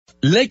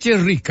Leche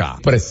Rica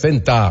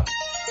presenta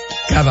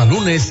cada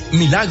lunes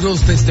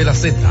Milagros desde la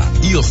Z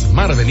y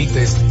Osmar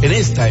Benítez en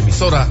esta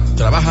emisora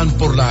trabajan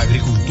por la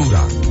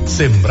agricultura,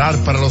 sembrar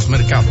para los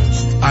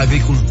mercados,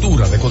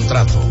 agricultura de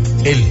contrato,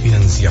 el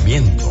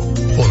financiamiento,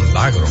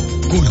 Fondagro,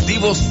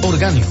 cultivos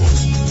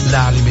orgánicos,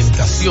 la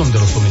alimentación de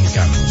los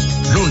dominicanos.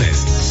 Lunes,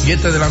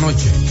 7 de la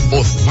noche,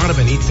 Osmar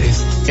Benítez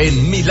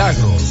en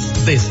Milagros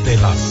desde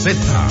la Z.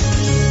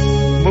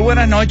 Muy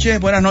buenas noches,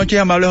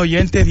 amables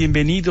oyentes,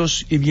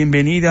 bienvenidos y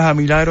bienvenidas a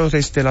Milagros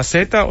desde la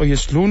Z. Hoy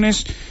es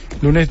lunes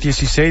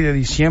 16 de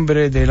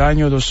diciembre del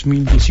año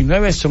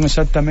 2019, son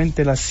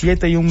exactamente las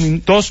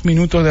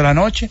 7:02 de la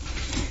noche.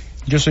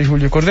 Yo soy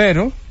Julio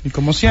Cordero y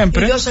como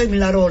siempre... Y yo soy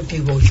Milagros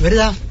Ortiz Bosch,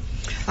 ¿verdad?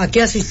 Aquí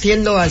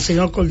asistiendo al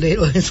señor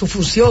Cordero en su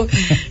función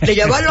de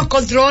llevar los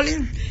controles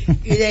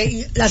y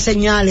de las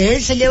señales.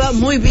 Él se lleva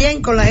muy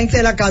bien con la gente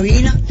de la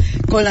cabina,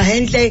 con la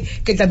gente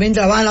que también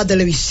trabaja en la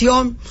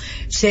televisión.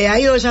 Se ha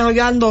ido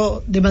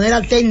desarrollando de manera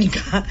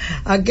técnica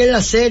aquí en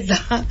la Z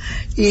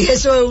y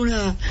eso es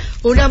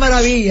una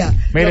maravilla.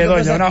 Mire,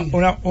 doña,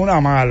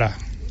 una mala.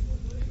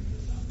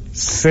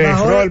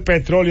 Cerró el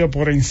petróleo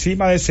por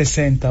encima de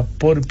 60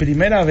 por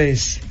primera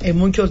vez en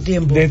mucho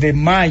tiempo, desde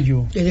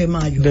mayo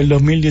del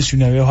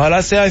 2019.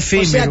 Ojalá sea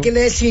efímero. O sea,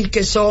 quiere decir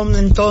que son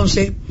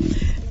entonces,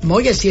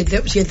 oye,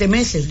 7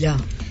 meses ya.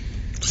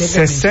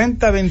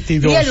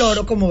 60.22. ¿Y el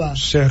oro cómo va?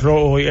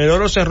 Cerró hoy. El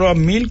oro cerró a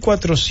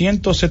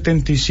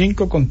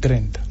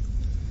 1.475.30.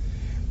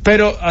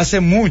 Pero hace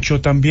mucho,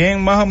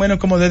 también más o menos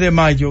como desde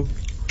mayo,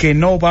 que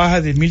no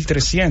baja de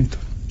 1.300.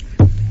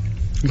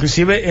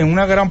 Inclusive en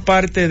una gran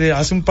parte de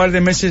hace un par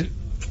de meses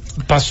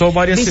pasó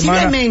varias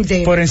semanas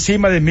por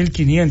encima de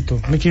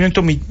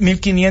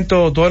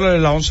 1.500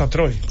 dólares la onza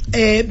Troy.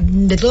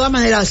 De todas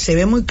maneras se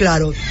ve muy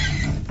claro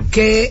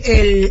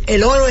que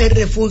el oro es el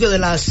refugio de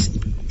las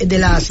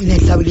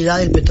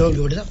inestabilidades del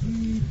petróleo, ¿verdad?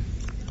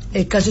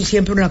 Es casi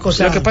siempre una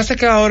cosa. Lo que pasa es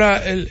que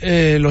ahora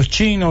los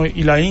chinos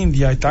y la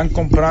India están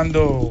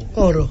comprando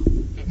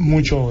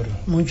mucho oro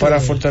para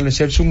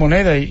fortalecer su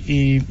moneda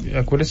y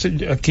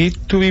acuérdense, aquí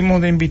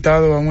tuvimos de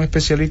invitado a un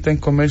especialista en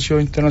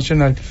comercio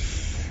internacional,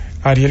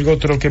 Ariel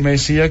Gotro, que me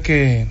decía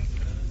que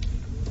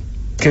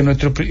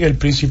el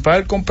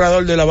principal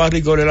comprador de la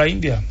barriga es la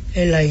India.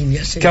 Es la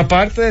India, sí. Que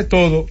aparte de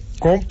todo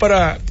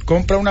compra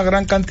una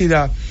gran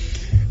cantidad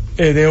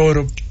de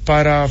oro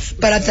para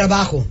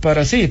trabajo,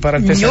 para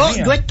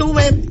artesanía. Yo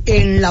estuve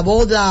en la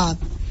boda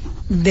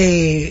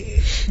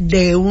de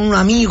unos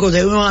amigos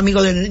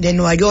de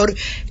Nueva York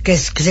que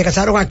se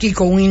casaron aquí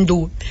con un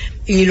hindú,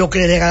 y lo que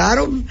le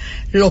regalaron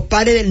los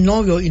padres del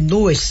novio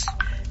hindúes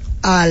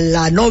a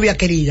la novia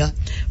querida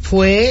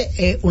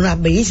fue unas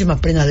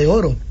bellísimas prendas de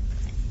oro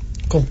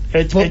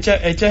hechas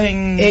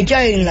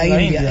en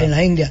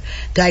la India,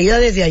 traídas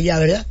desde allá,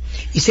 ¿verdad?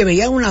 Y se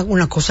veía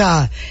una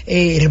cosa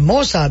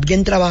hermosa,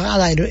 bien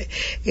trabajada,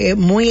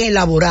 muy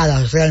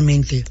elaborada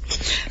realmente.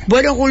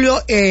 Bueno,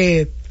 Julio,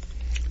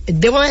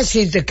 debo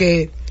decirte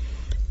que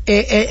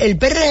el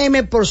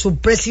PRM, por su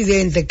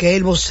presidente, que es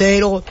el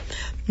vocero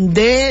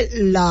de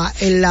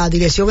la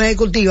dirección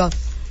ejecutiva,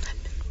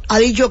 ha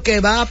dicho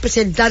que va a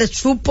presentar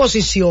su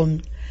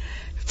posición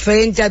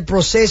frente al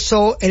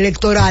proceso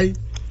electoral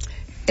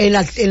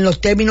en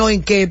los términos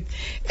en que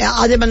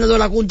ha demandado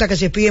la Junta que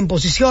se piden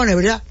posiciones,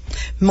 ¿verdad?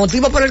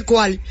 Motivo por el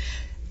cual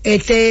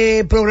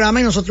este programa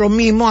y nosotros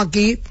mismos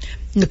aquí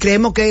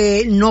creemos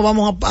que no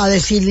vamos a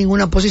decir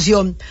ninguna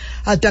posición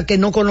hasta que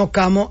no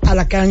conozcamos a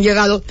las que han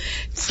llegado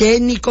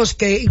técnicos,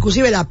 que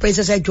inclusive la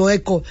prensa se ha hecho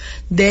eco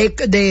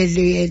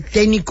de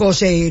técnicos,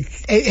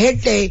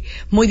 gente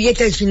muy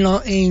diestra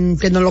en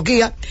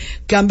tecnología,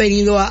 que han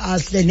venido a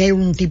tener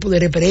un tipo de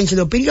referencia,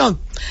 de opinión.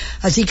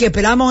 Así que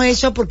esperamos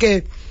eso,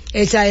 porque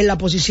esa es la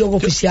posición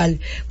oficial.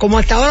 Como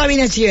hasta ahora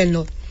viene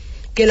siendo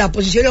que las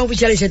posiciones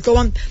oficiales se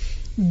toman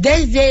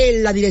desde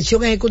la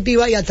dirección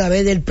ejecutiva y a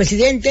través del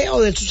presidente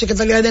o de su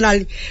secretario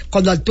general,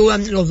 cuando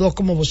actúan los dos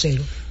como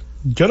voceros.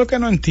 Yo lo que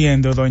no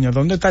entiendo, doña,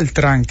 ¿dónde está el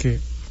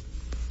tranque?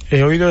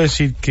 He oído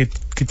decir que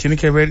tiene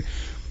que ver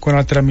con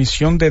la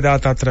transmisión de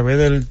data a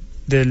través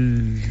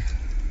del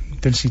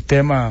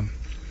sistema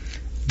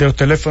de los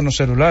teléfonos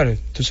celulares.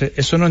 Entonces,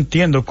 eso no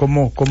entiendo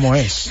cómo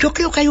es. Yo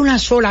creo que hay una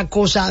sola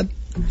cosa.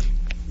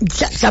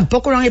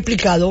 Tampoco lo han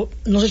explicado,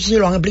 no sé si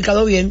lo han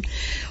explicado bien,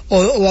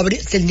 o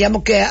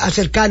tendríamos que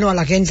acercarnos a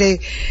la gente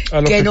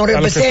que nos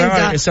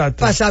representa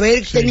para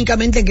saber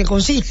técnicamente en qué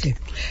consiste,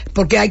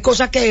 porque hay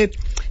cosas que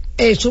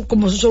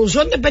como su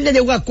solución depende de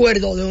un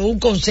acuerdo,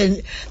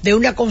 de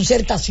una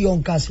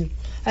concertación casi.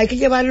 Hay que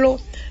llevarlo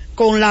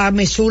con la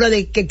mesura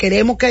de que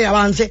queremos que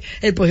avance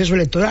el proceso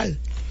electoral.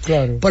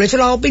 Claro. Por eso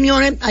las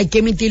opiniones hay que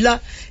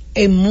emitirlas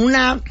en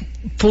una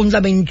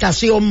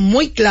fundamentación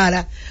muy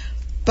clara,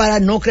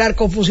 para no crear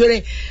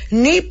confusiones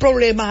ni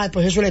problemas al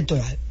proceso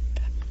electoral.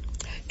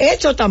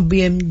 Esto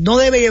también no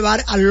debe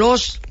llevar a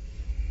los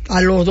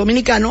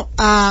dominicanos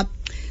a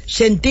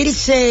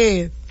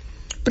sentirse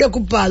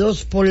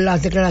preocupados por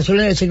las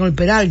declaraciones del señor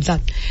Peralta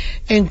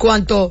en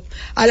cuanto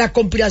a las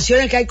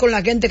conspiraciones que hay con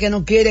la gente que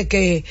no quiere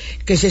que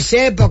se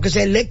sepa o que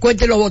se le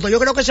cuenten los votos. Yo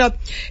creo que eso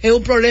es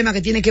un problema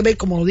que tiene que ver,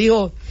 como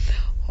dijo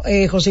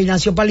José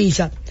Ignacio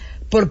Paliza,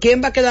 por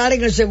quién va a quedar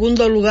en el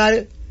segundo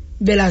lugar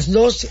de las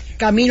dos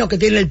caminos que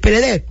tiene el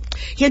PLD.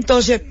 Y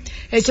entonces,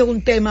 ese es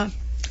un tema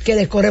que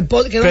no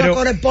nos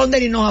corresponde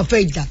ni nos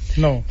afecta.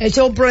 No. Ese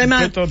es un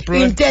problema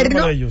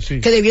interno de ellos, sí,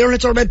 que debieron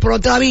resolver por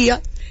otra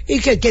vía y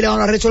que quieren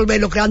ahora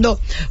resolverlo creando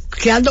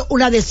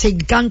una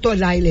desencanto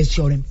en las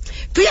elecciones.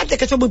 Fíjate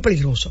que eso es muy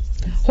peligroso.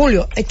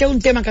 Julio, este es un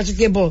tema que hace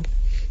tiempo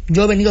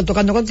yo he venido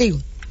tocando contigo.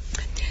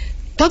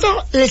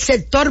 Todo el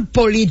sector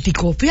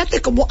político, fíjate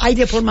cómo hay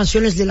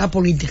deformaciones de la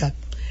política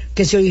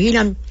que se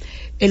originan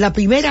en la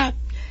primera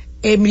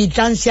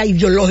militancia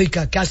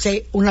ideológica que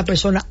hace una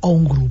persona o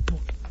un grupo.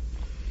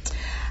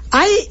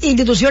 Hay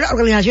instituciones,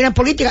 organizaciones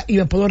políticas, y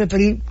me puedo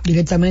referir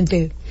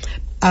directamente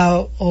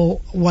a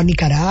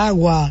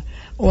Nicaragua,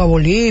 o a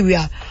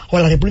Bolivia, o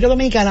a la República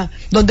Dominicana,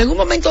 donde en un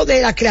momento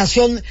de la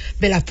creación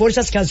de las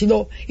fuerzas que han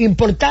sido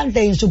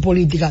importantes en su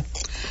política,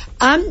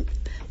 han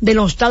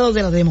denostado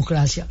de la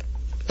democracia.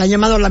 La han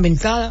llamado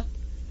lamentada,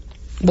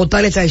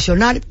 votar es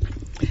traicionar,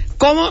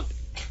 como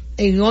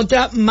en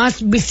otra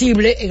más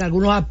visible en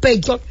algunos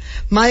aspectos,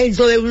 más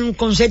dentro de un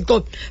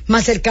concepto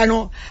más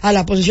cercano a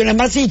las posiciones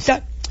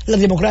marxistas. La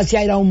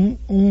democracia era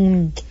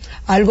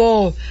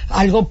algo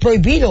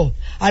prohibido,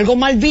 algo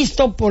mal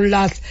visto por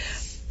las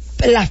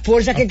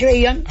fuerzas que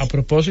creían. A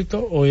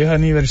propósito, hoy es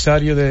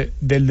aniversario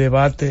del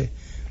debate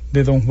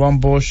de don Juan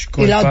Bosch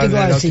con el padre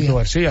Láutico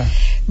García.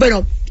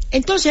 Bueno,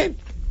 entonces,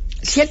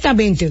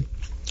 ciertamente,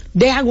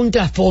 dejan un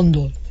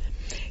trasfondo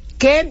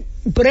que,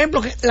 por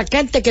ejemplo, la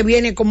gente que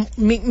viene con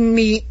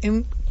mi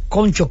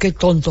concho, qué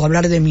tonto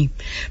hablar de mí,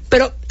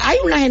 pero hay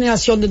una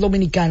generación de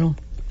dominicanos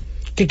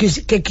que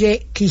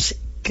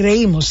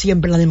creímos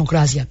siempre en la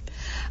democracia,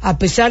 a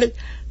pesar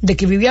de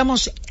que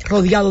vivíamos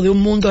rodeados de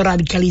un mundo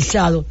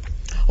radicalizado,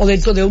 o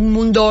dentro de un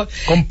mundo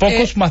con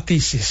pocos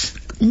matices,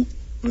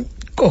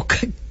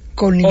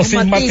 con ningún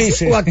sin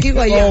matices, o aquí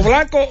o allá, o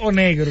blanco o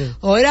negro,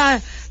 o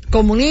era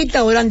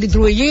comunista o era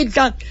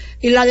antitrujillista,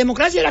 y la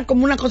democracia era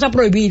como una cosa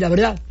prohibida,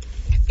 ¿verdad?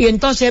 Y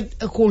entonces,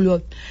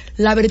 Julio,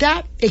 la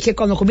verdad es que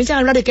cuando comienzan a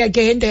hablar de que hay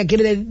gente que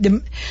quiere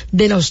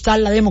denostar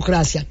la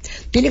democracia,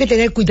 tiene que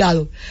tener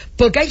cuidado,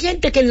 porque hay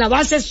gente que en la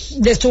base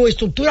de su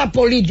estructura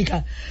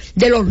política,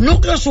 de los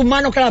núcleos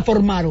humanos que la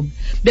formaron,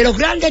 de los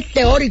grandes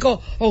teóricos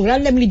o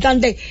grandes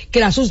militantes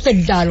que la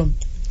sustentaron,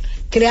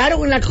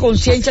 crearon en la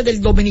conciencia del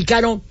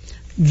dominicano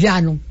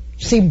llano,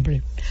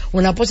 simple,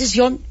 una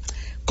posición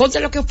contra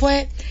lo que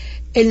fue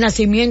el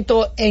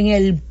nacimiento en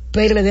el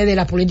PRD de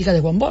la política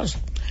de Juan Bosch,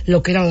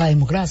 lo que era la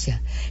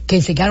democracia, que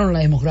enseñaron la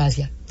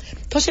democracia.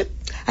 Entonces,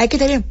 hay que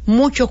tener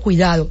mucho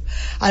cuidado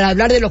al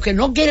hablar de los que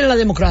no quieren la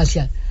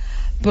democracia,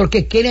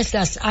 porque quienes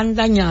las han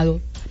dañado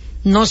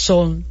no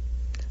son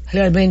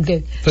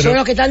realmente, son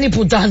los que están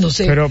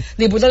disputándose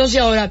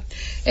ahora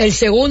el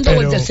segundo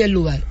o el tercer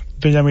lugar.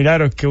 Doña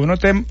Milagros, que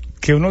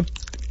uno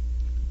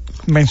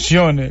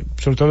mencione,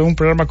 sobre todo en un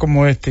programa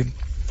como este,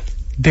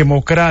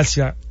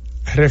 democracia,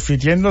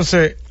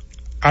 refiriéndose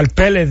al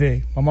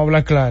PLD, vamos a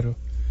hablar claro,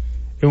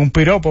 es un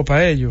piropo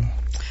para ellos.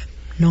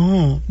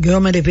 No, yo no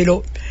me estoy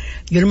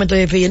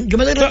refiriendo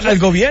al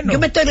gobierno. Yo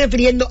me estoy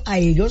refiriendo a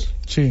ellos,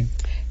 sí,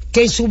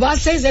 que su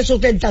base de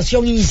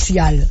sustentación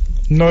inicial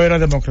no era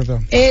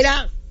demócrata,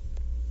 era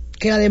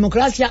que la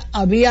democracia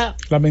había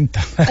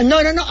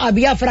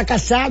había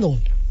fracasado,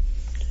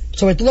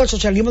 sobre todo el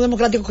socialismo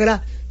democrático, que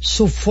era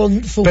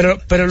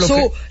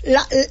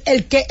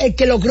el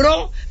que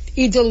logró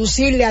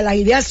introducirle a las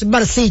ideas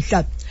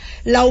marxistas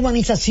la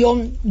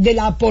humanización de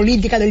la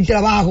política del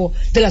trabajo,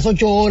 de las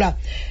 8 horas,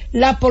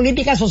 las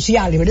políticas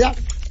sociales, ¿verdad?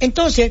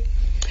 Entonces,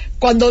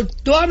 cuando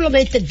yo hablo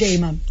de este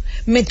tema,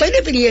 me estoy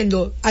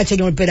refiriendo al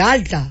señor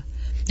Peralta,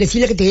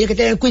 decirle que tiene que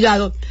tener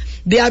cuidado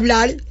de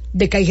hablar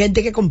de que hay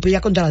gente que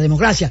conspira contra la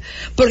democracia,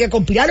 porque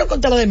conspiraron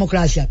contra la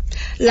democracia.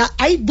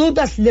 Hay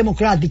dudas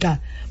democráticas,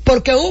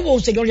 porque hubo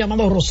un señor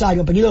llamado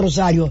Rosario, apellido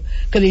Rosario,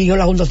 que dirigió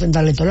la Junta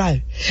Central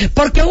Electoral,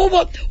 porque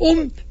hubo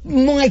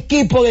un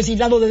equipo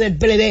designado desde el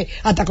PLD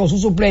hasta con su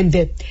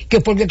suplente, que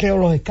fue el que creó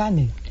los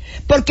escáneres,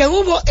 porque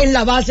hubo en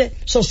la base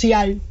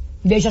social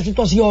de esa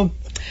situación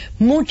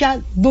mucha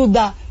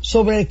duda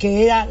sobre el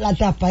que era la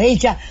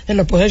transparencia de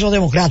los procesos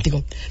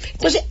democráticos.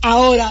 Entonces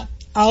ahora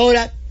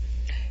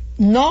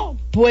no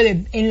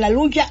pueden, en la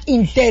lucha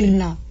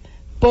interna,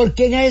 por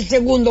quién es el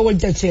segundo o el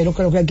tercero,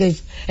 creo que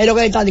es lo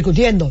que están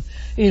discutiendo,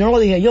 y no lo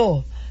dije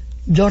yo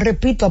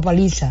repito a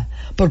Paliza,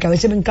 porque a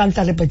veces me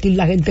encanta repetir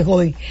la gente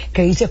joven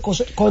que dice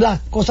cosas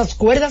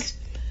cuerdas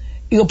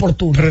y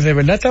oportunas. Pero de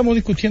verdad estamos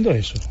discutiendo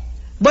eso.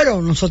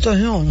 Bueno, nosotros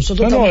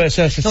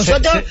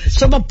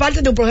somos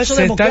parte de un proceso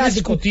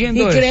democrático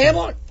y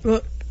creemos.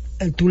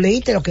 Tú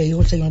leíste lo que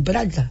dijo el señor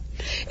Peralta.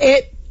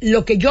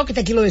 Lo que yo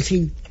te quiero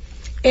decir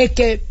es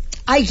que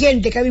hay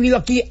gente que ha vivido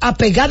aquí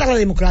apegada a la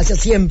democracia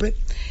siempre,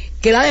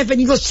 que la ha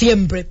defendido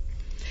siempre,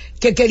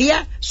 que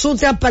quería su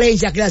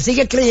transparencia, que la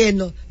sigue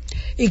creyendo,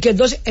 y que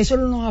entonces eso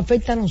no nos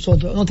afecta a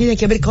nosotros, no tiene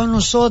que ver con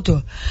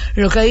nosotros.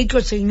 Lo que ha dicho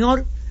el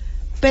señor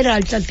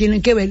Peralta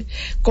tiene que ver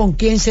con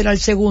quién será el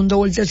segundo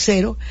o el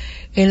tercero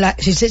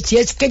si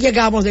es que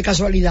llegamos de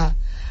casualidad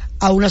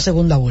a una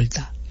segunda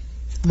vuelta.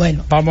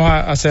 Bueno, vamos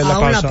a hacer la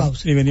pausa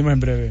y venimos en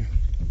breve.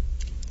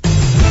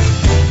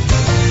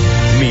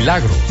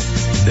 Milagros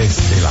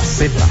desde la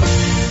Z.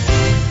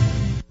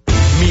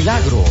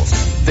 Milagros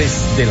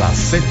desde la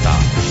Z.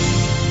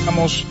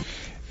 Vamos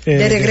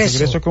de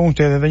regreso con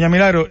ustedes. Doña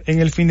Milagro,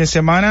 en el fin de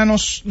semana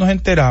nos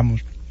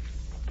enteramos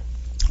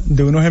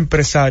de unos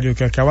empresarios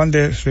que acaban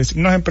de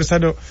unos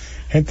empresarios,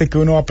 gente que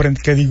uno aprende,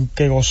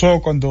 que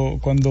gozó cuando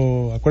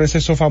acuérdense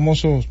esos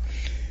famosos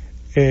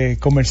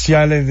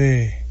comerciales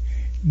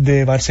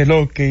de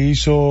Barceló que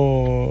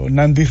hizo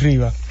Nandi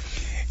Rivas.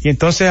 Y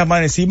entonces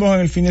amanecimos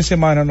en el fin de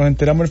semana, nos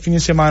enteramos el fin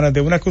de semana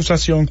de una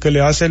acusación que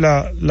le hace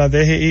la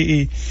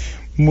DGI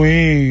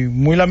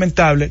muy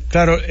lamentable.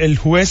 Claro, el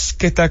juez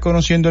que está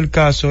conociendo el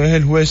caso es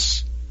el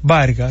juez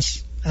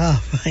Vargas.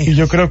 Y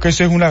yo creo que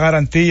esa es una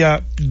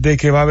garantía de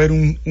que va a haber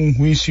un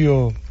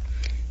juicio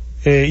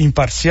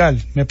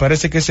imparcial. Me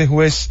parece que ese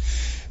juez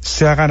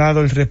se ha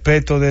ganado el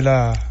respeto de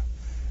la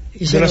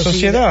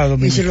sociedad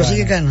dominicana. Y se lo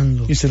sigue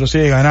ganando. Y se lo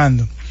sigue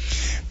ganando.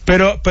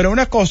 Pero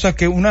una cosa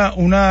que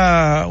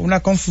una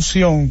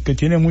confusión que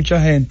tiene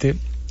mucha gente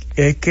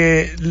es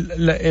que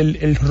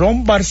el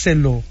ron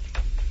Barceló,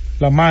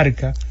 la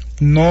marca,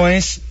 no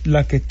es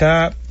la que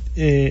está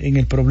en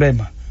el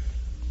problema,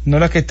 no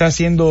es la que está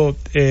siendo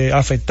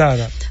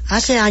afectada.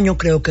 Hace años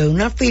creo que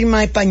una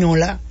firma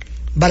española,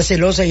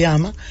 Barceló se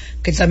llama,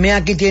 que también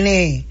aquí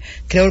tiene,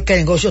 creo que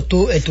negocios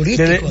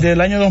turísticos. Del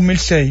año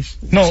 2006.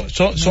 No,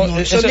 son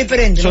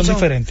diferentes. Son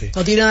diferentes.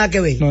 No tiene nada que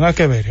ver. No, nada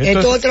que ver. Esto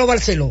es otro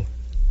Barceló.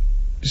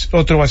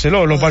 Otro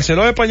Barceló. Los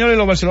Barceló españoles y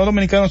los Barceló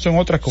dominicanos son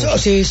otras cosas.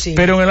 Sí, sí.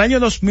 Pero en el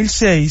año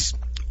 2006,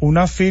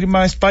 una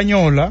firma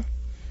española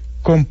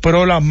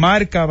compró la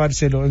marca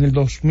Barceló en el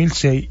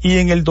 2006 y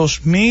en el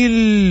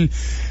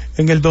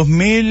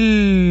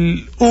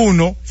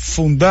 2001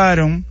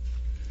 fundaron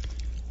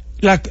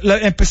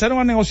empezaron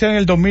a negociar en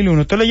el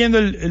 2001. Estoy leyendo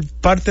el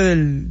parte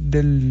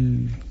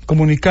del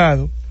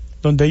comunicado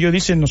donde ellos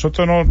dicen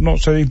nosotros no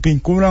se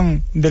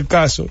vinculan del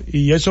caso,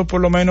 y eso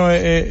por lo menos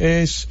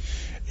es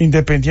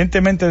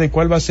independientemente de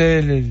cuál va a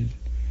ser el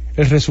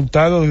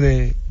resultado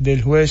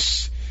del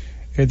juez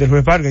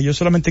Vargas. Yo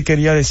solamente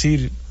quería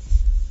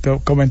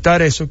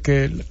comentar eso,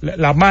 que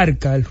la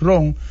marca, el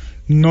ron,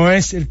 no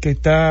es el que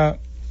está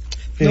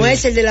no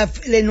es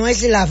el no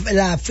es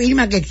la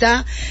firma que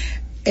está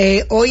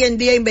hoy en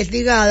día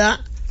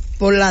investigada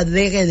por la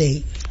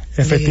DGD.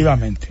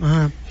 Efectivamente.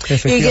 Ajá.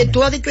 Y que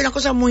tú has dicho una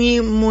cosa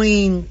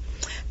muy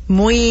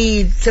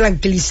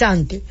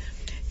tranquilizante,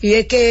 y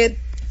es que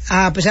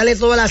a pesar de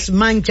todas las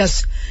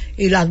manchas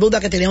y las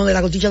dudas que tenemos de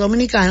la justicia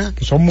dominicana,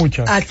 que son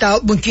muchas,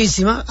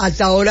 muchísimas,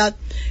 hasta ahora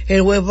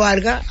el juez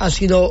Vargas ha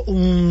sido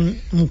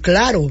un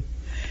claro,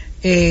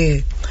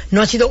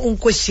 no ha sido un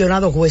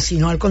cuestionado juez,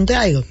 sino al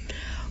contrario,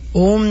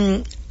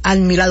 un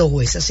admirado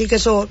juez. Así que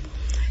eso,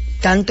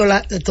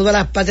 todas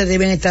las partes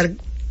deben estar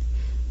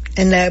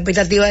en la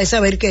expectativa de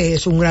saber que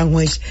es un gran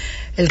juez,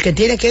 el que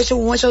tiene, que es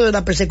un juez de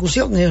la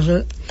persecución,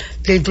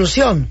 de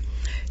intrusión,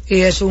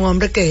 y es un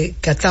hombre que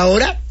hasta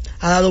ahora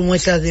ha dado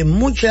muestras de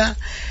mucho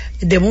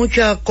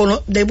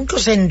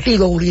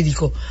sentido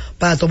jurídico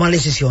para tomar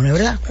decisiones,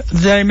 ¿verdad?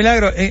 Ya,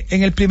 Milagro,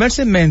 en el primer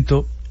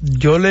segmento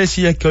yo le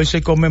decía que hoy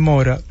se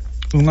conmemora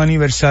un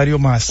aniversario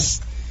más.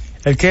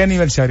 ¿El qué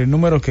aniversario? ¿El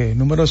número qué?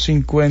 ¿Número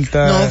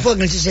 50? No, fue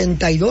en el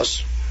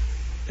 62.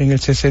 En el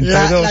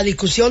 62. La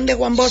discusión de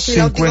Juan Bosch y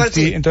la última.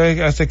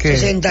 Entonces, ¿hace qué?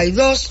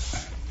 62.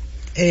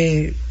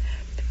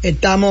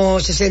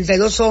 Estamos,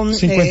 62 son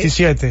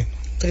 57.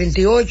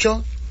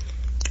 38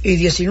 y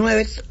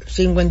 19,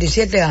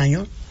 57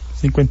 años.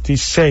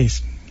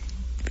 56.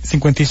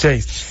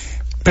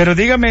 Pero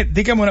dígame,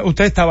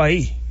 usted estaba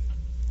ahí.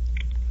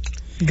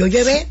 Yo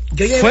llevé.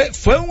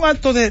 Fue un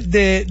acto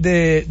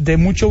de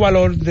mucho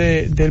valor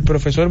del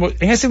profesor.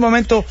 En ese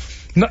momento,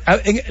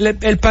 en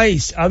el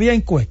país, había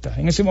encuestas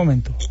en ese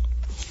momento.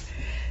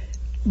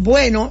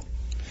 Bueno.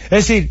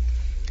 Es decir,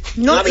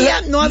 no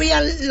había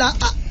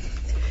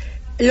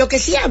lo que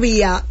sí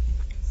había,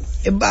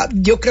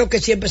 yo creo que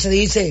siempre se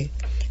dice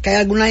que hay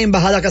algunas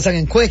embajadas que hacen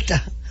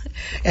encuestas.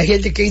 Hay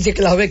gente que dice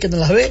que las ve, que no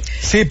las ve.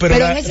 Sí, pero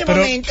en ese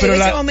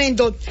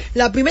momento,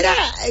 la primera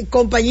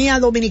compañía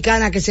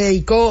dominicana que se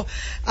dedicó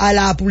a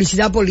la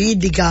publicidad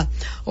política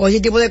o ese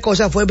tipo de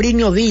cosas fue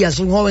Brinio Díaz,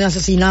 un joven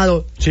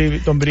asesinado. Sí,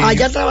 don Brinio.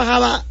 Allá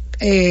trabajaba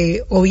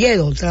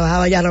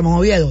trabajaba ya Ramón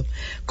Oviedo,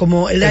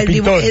 como era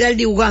el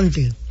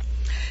dibujante.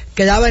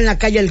 Quedaba en la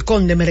calle El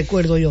Conde, me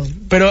recuerdo yo.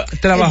 Pero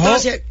trabajó.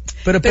 Entonces,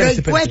 pero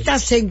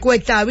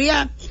encuesta,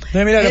 había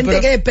gente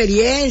que de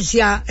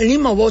experiencia, el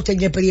mismo vos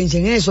tenía experiencia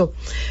en eso,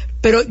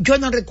 pero yo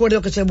no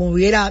recuerdo que se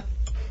moviera,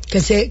 que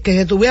se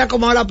tuviera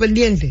como ahora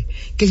pendiente,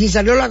 que si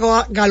salió la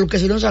Galo, que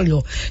si no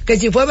salió, que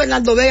si fue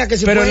Bernardo Vega, que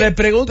si pero fue. Pero le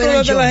pregunto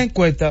desde las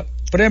encuestas,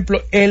 por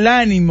ejemplo, el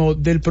ánimo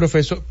del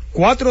profesor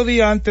 4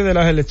 días antes de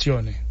las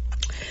elecciones.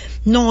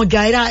 No,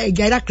 ya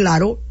era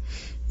claro.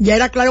 ya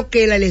era claro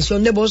que la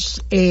elección de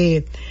voz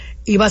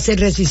iba a ser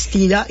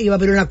resistida, iba a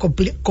haber una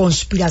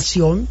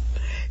conspiración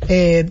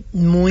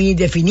muy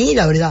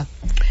definida, ¿verdad?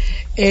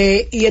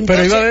 Y entonces,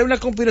 ¿pero iba a haber una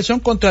conspiración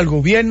contra el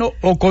gobierno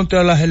o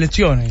contra las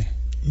elecciones?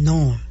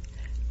 No,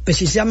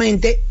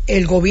 precisamente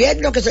el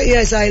gobierno que salía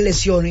de esas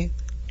elecciones,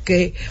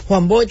 que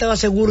Juan Bosch estaba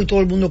seguro y todo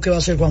el mundo que va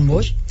a ser Juan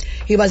Bosch,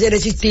 iba a ser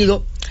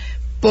resistido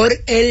por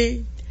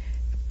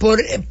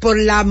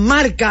la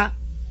marca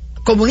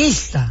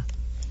comunista,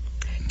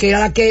 que era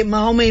la que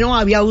más o menos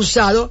había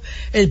usado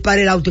el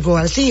padre Láutico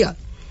García.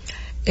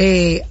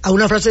 A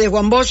una frase de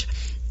Juan Bosch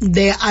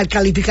al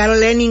calificar a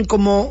Lenin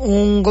como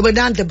un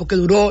gobernante, porque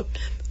duró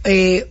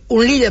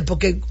un líder,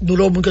 porque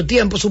duró mucho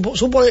tiempo,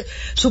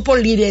 supo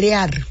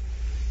liderear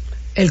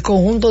el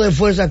conjunto de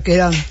fuerzas que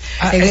eran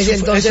en ese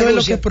entonces. Eso es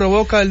lo que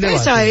provoca el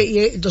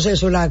debate. Entonces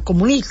eso era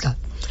comunista.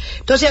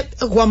 Entonces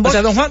Juan Bosch,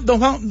 don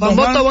Juan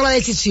tomó la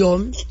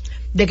decisión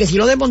de que si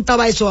no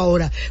desmontaba eso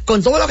ahora,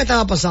 con todo lo que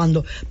estaba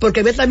pasando,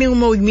 porque había también un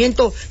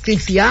movimiento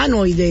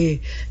cristiano y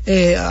de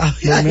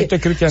movimiento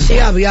cristiano. Sí,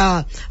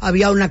 había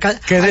una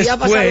que había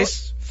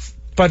después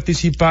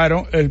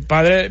participaron el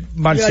padre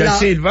Marcial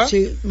Silva,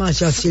 que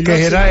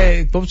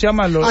era ¿cómo se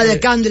llama?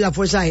 Adecán de la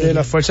Fuerza Aérea. De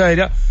la Fuerza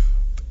Aérea,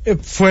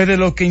 fue de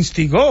lo que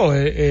instigó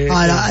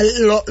ahora,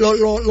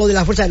 lo de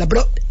la Fuerza Aérea,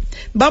 pero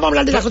vamos a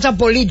hablar de las cosas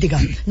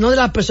políticas, no de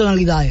las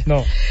personalidades.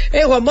 No.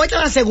 Juan Bosch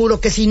estaba seguro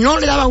que si no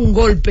le daba un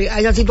golpe a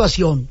esa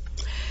situación,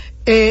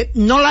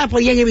 no la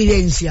ponía en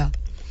evidencia.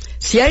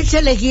 Si él se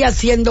elegía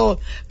siendo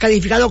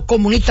calificado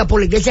comunista por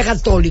la Iglesia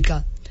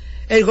Católica,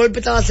 el golpe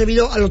estaba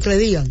servido a los 3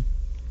 días.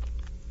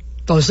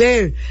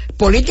 Entonces,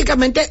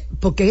 políticamente,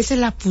 porque esa es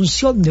la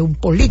función de un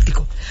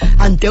político,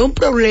 ante un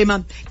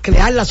problema,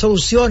 crear las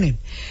soluciones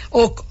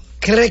o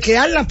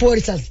recrear las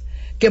fuerzas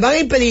que van a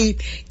impedir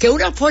que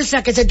una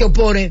fuerza que se te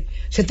opone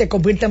se te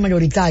convierta en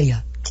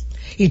mayoritaria.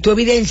 Y tú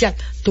evidencias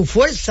tu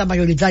fuerza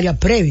mayoritaria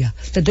previa.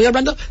 Te estoy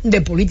hablando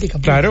de política.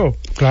 Claro.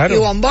 Y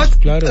Juan Bosch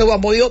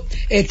dio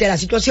la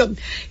situación.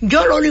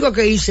 Yo lo único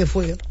que hice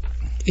fue,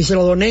 y se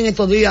lo doné en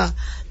estos días,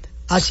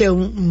 hace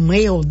un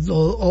mes o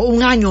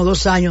un año o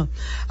 2 años,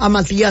 a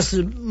Matías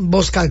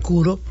Bosch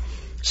Calcuro,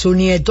 su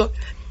nieto,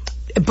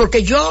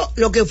 porque yo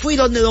lo que fui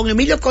donde don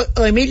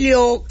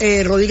Emilio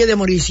Rodríguez de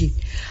Morici,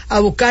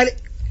 a buscar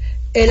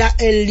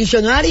el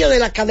diccionario de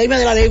la Academia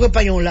de la Lengua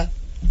Española,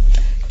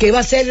 que iba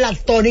a ser la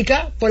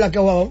tónica por la que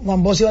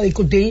Juan Bosch iba a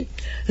discutir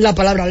la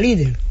palabra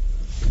líder.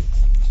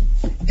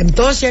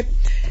 Entonces,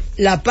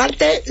 la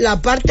parte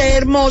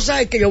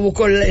hermosa es que yo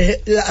busco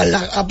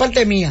la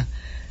parte mía,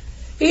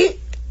 y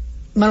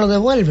me lo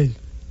devuelven,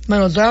 me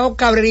lo trajo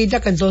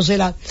Cabrerita, que entonces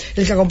era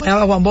el que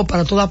acompañaba a Juan Bosch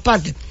para todas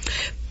partes.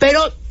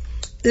 Pero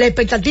la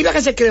expectativa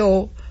que se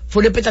creó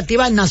fue una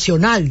expectativa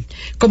nacional,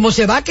 como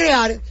se va a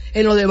crear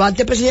en los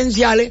debates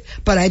presidenciales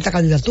para esta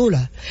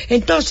candidatura.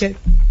 Entonces,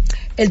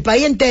 el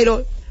país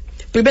entero,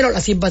 primero la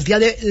simpatía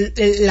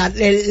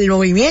del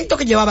movimiento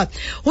que llevaba.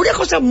 Una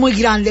cosa muy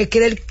grande es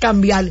querer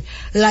cambiar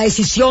la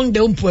decisión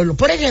de un pueblo.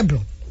 Por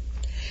ejemplo,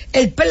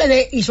 el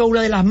PLD hizo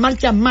una de las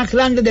marchas más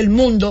grandes del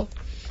mundo,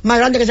 más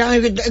grandes que se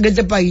hagan en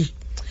este país,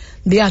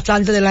 días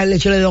antes de las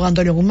elecciones de don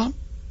Antonio Guzmán.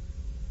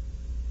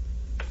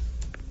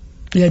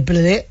 Y el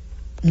PLD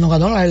no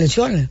ganó las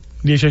elecciones.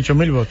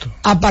 18,000 votos.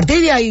 A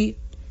partir de ahí,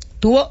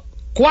 tuvo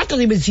 4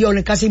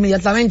 divisiones casi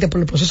inmediatamente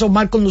por el proceso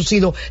mal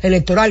conducido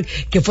electoral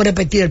que fue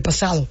repetido el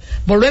pasado.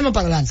 Volvemos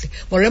para adelante,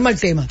 volvemos al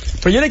tema.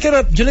 Pero yo le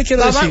quiero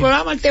decir.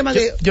 Volvamos al tema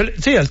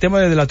sí, al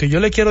tema de delato. Yo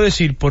le quiero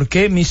decir por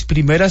qué mis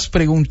primeras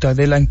preguntas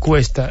de la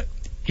encuesta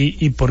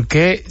y por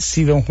qué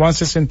si don Juan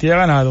se sentía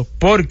ganado,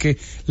 porque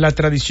la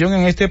tradición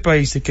en este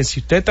país es que si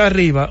usted está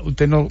arriba,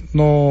 usted no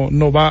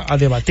va a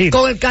debatir.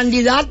 Con el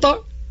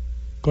candidato.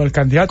 Pero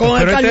este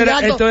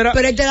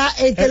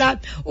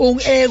era un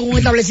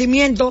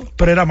establecimiento.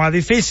 Pero era más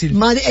difícil.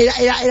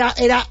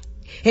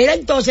 Era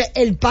entonces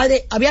el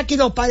padre, había aquí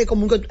 2 padres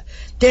con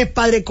 3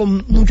 padres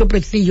con mucho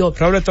prestigio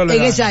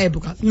en esa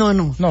época.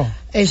 No.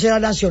 Ese era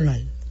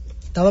nacional.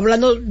 Estaba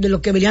hablando de los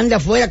que venían de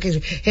afuera,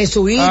 que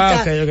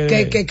jesuitas,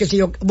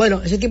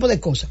 bueno, ese tipo de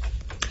cosas.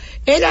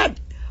 Era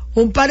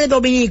un padre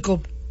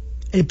dominico,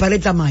 el padre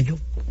Tamayo,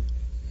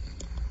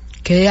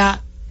 que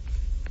era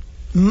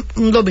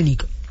un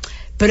dominico.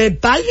 Pero el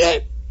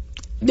padre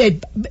de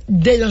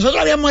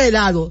nosotros habíamos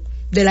heredado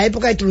de la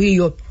época de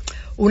Trujillo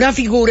una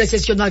figura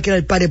excepcional que era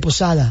el padre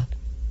Posada.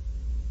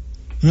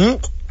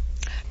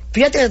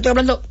 Fíjate que estoy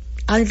hablando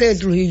antes de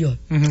Trujillo.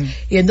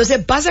 Y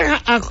entonces pasan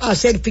a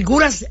ser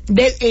figuras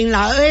en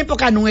la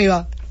época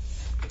nueva.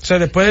 O sea,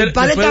 después del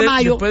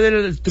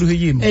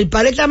trujillismo. El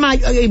padre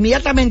Tamayo,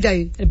 inmediatamente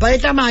ahí, el padre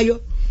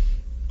Tamayo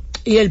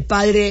y el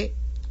padre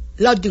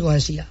Láutico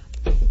García.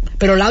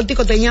 Pero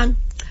Láutico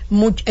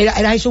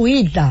era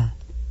jesuita.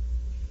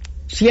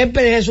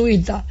 Siempre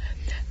jesuita,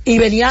 y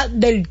venía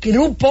del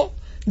grupo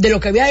de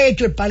lo que había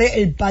hecho el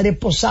padre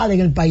Posada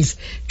en el país,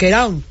 que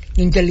era un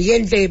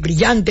inteligente,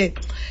 brillante,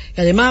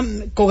 y además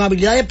con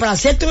habilidades para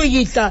ser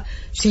trujillista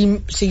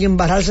sin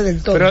embarrarse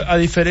del todo. Pero a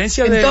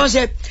diferencia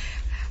Entonces,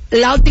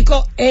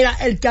 Láutico era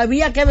el que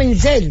había que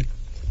vencer,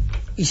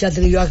 y se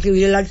atrevió a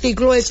escribir el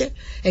artículo ese.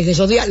 En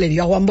esos días le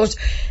dio a Juan Bosch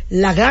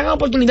la gran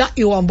oportunidad,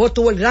 y Juan Bosch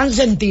tuvo el gran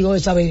sentido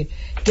de saber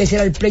que ese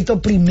era el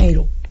pleito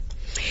primero.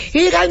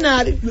 Y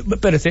ganar.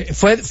 Espérate,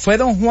 fue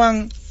don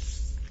Juan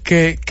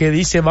que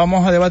dice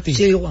vamos a debatir.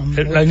 Sí, Juan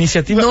Bosch. La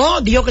iniciativa.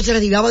 No, dijo que se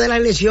retiraba de las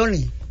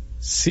elecciones.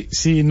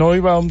 Si no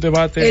iba a un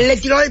debate. Él le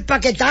tiró el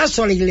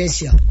paquetazo a la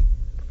iglesia.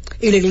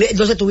 Y la iglesia,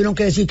 entonces tuvieron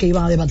que decir que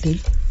iban a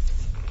debatir.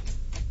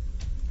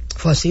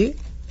 Fue así.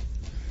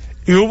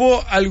 ¿Y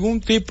hubo algún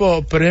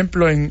tipo, por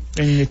ejemplo, en Estados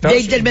Unidos? De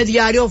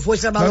intermediario fue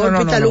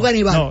Salvador Pitaluga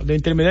Aníbal. No, de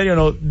intermediario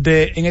no.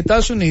 En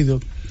Estados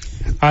Unidos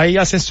hay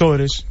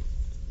asesores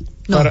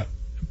para...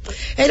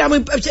 Era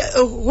muy...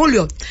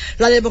 Julio,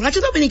 la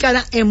democracia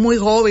dominicana es muy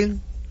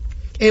joven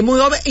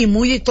y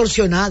muy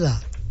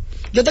distorsionada.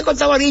 Yo te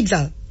contaba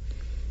ahorita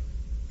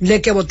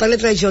de que votarle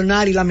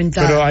traicionar y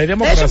lamentar. Pero hay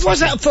democracia.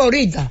 Eso fue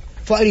ahorita.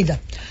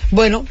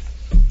 Bueno,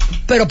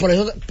 pero por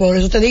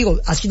eso te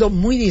digo, ha sido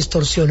muy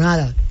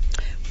distorsionada.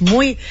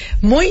 Muy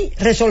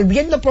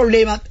resolviendo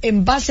problemas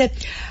en base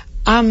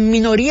a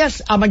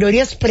mayorías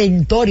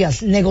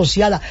perentorias,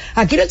 negociadas.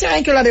 Aquí no se ha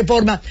hecho la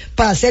reforma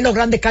para hacer los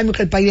grandes cambios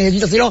que el país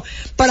necesita, sino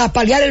para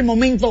paliar el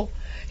momento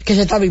que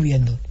se está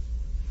viviendo.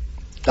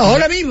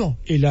 Ahora mismo.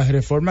 Y las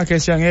reformas que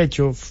se han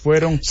hecho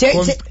fueron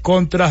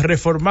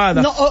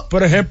contrarreformadas.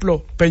 Por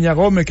ejemplo, Peña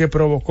Gómez, que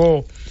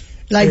provocó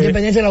la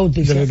independencia de la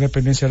justicia.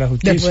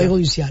 Del Poder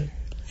Judicial.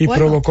 Y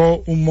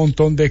provocó un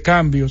montón de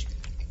cambios.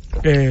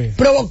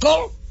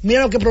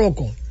 Mira lo que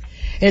provocó.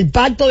 El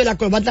pacto de las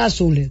corbatas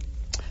azules.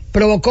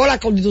 Provocó la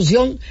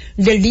constitución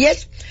del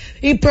 10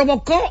 y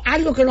provocó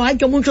algo que nos ha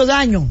hecho mucho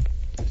daño.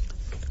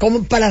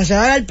 Como para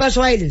cerrar el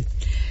paso a él.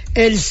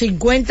 El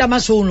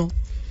 50+1.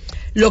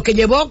 Lo que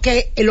llevó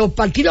que los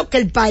partidos que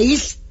el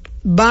país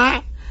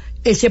va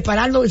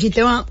separando del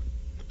sistema,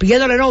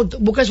 pidiéndole no,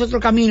 búsquese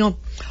otro camino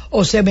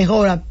o se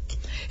mejora.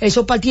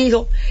 Esos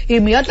partidos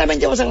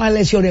inmediatamente pasan las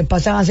elecciones,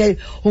 pasan a ser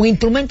un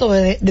instrumento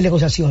de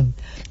negociación.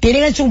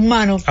 Tienen en sus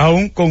manos,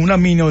 aún con una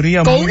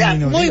minoría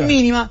muy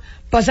mínima,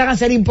 pasan a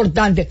ser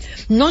importantes.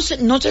 No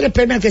se les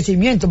premia el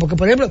crecimiento, porque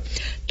por ejemplo,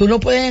 tú no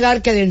puedes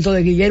negar que dentro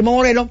de Guillermo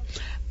Moreno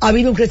ha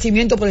habido un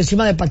crecimiento por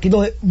encima de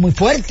partidos muy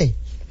fuertes.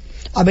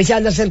 A veces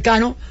anda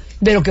cercano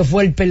de lo que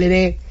fue el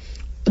PLD,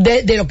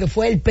 de lo que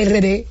fue el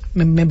PRD,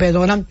 me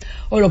perdonan,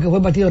 o lo que fue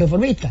el Partido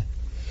Reformista.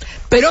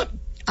 Pero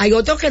hay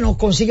otros que no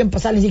consiguen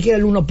pasar ni siquiera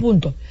el 1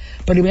 punto,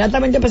 pero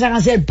inmediatamente empiezan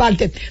a ser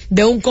parte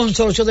de un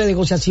consorcio de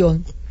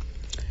negociación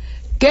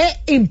que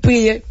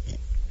impide,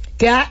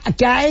 que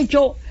ha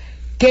hecho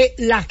que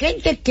la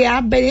gente que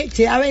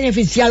se ha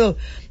beneficiado,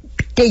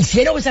 que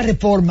hicieron esa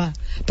reforma,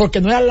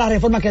 porque no era la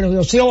reforma que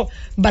negoció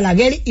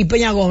Balaguer y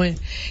Peña Gómez,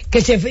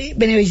 que se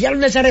beneficiaron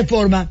de esa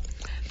reforma,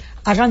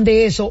 hagan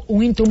de eso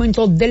un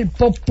instrumento del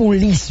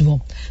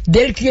populismo,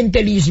 del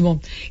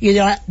clientelismo y de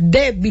la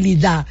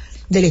debilidad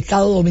del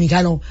Estado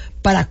Dominicano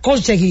para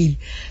conseguir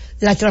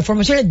las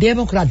transformaciones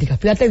democráticas.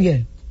 Fíjate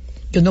bien,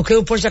 yo no creo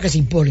en fuerzas que se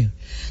imponen,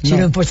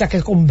 sino en fuerzas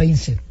que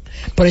convencen.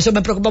 Por eso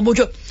me preocupa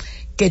mucho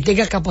que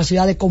tenga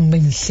capacidad de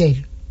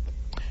convencer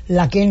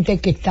la gente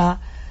que está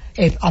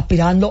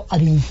aspirando a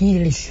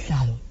dirigir el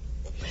Estado.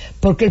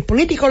 Porque el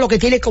político lo que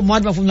tiene como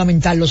arma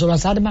fundamental no son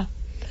las armas,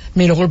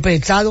 ni los golpes de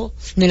Estado,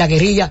 ni la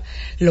guerrilla.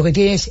 Lo que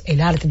tiene es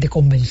el arte de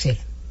convencer,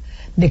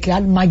 de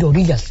crear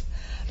mayorías,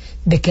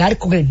 de crear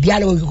con el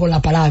diálogo y con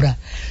la palabra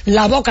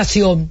la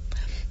vocación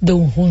de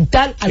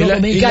juntar a los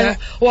dominicanos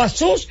o a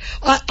sus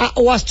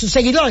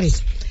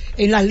seguidores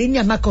en las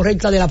líneas más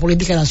correctas de la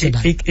política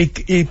nacional.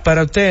 Y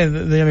para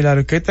usted, doña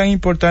Milagro, ¿qué tan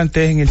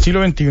importante es en el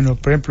siglo XXI,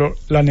 por ejemplo,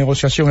 la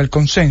negociación, el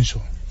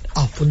consenso?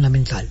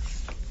 Fundamental.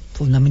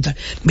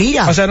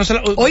 Mira, o sea,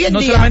 hoy en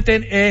día,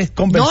 solamente es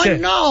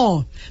convencer.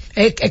 No,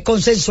 es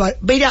consensual.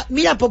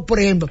 Mira, por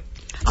ejemplo,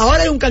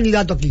 ahora hay un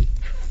candidato aquí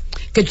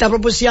que está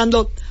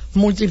propiciando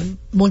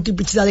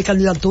multiplicidad de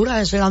candidaturas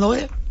de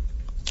senadores,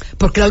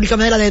 porque la única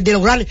manera de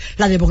lograr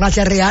la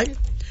democracia real,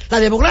 la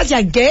democracia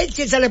en que él,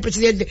 si sale el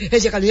presidente,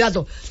 ese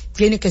candidato,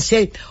 tiene que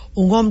ser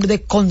un hombre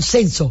de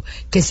consenso,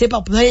 que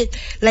sepa poner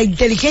la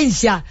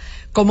inteligencia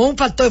como un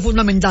factor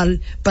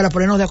fundamental para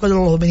ponernos de acuerdo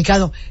los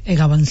dominicanos en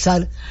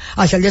avanzar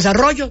hacia el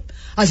desarrollo,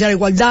 hacia la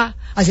igualdad,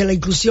 hacia la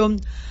inclusión,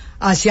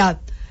 hacia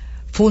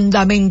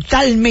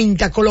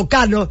fundamentalmente a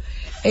colocarnos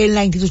en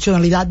la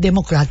institucionalidad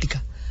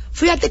democrática.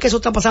 Fíjate que eso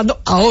está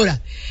pasando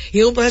ahora, y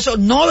es un proceso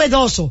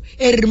novedoso,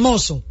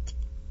 hermoso,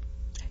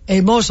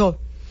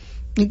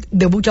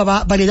 de mucha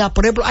variedad.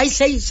 Por ejemplo, hay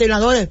seis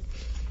senadores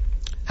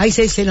que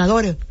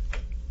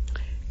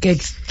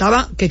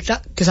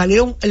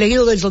salieron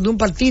elegidos dentro de un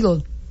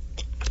partido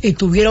y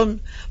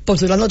estuvieron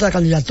postulando otra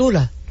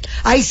candidatura.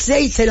 Hay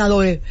 6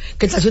 senadores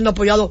que están siendo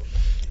apoyados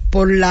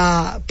por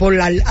la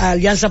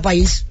Alianza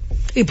País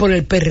y por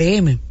el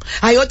PRM.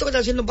 Hay otros que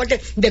están siendo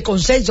parte de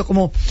consenso,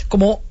 como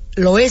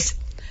lo es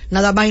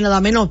nada más y nada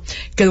menos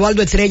que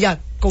Eduardo Estrella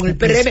con el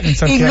PRM,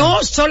 y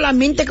no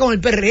solamente con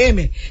el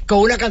PRM, con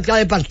una cantidad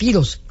de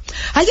partidos.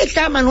 Ahí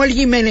está Manuel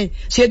Jiménez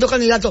siendo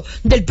candidato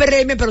del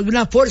PRM, pero de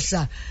una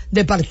fuerza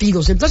de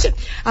partidos. Entonces,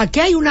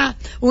 aquí hay una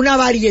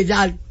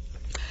variedad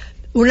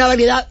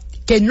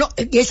que no,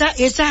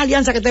 esas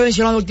alianzas que te he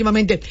mencionado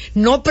últimamente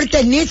no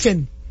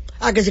pertenecen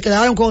a que se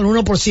quedaron con el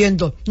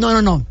 1%.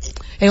 No.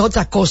 Es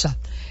otra cosa.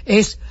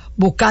 Es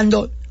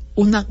buscando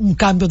un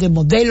cambio de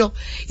modelo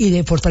y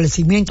de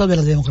fortalecimiento de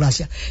la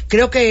democracia.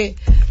 Creo que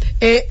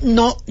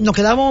nos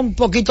quedamos un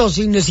poquito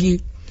sin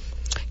decir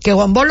que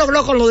Juan Bosch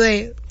logró con lo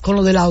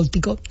del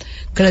Áutico,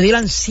 que le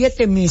dieran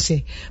 7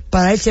 meses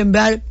para él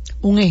sembrar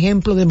un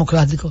ejemplo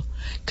democrático,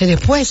 que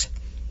después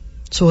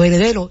sus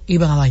herederos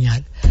iban a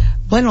dañar.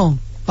 Bueno,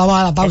 vamos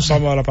a la pausa.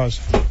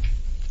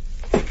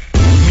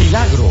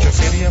 Milagros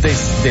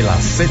desde la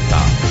Z.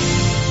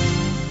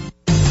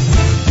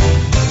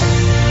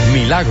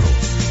 Milagros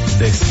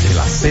desde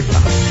la Z.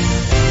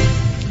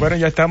 Bueno,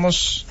 ya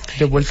estamos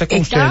de vuelta con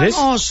ustedes.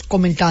 Estábamos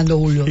comentando,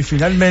 Julio. Y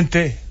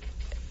finalmente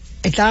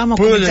estábamos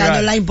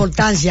comentando la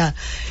importancia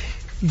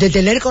de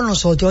tener con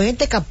nosotros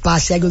gente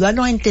capaz de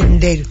ayudarnos a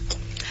entender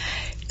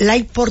la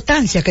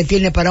importancia que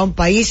tiene para un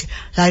país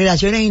las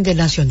relaciones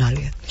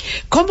internacionales.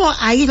 Cómo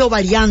ha ido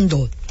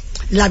variando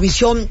la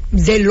visión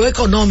de lo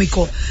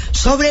económico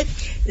sobre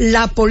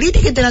la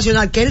política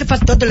internacional, que es el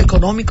factor de lo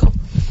económico,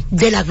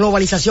 de la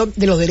globalización,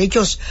 de los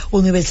derechos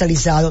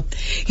universalizados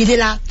y de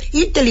la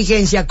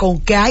inteligencia con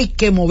que hay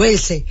que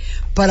moverse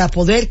para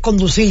poder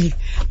conducir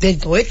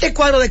dentro de este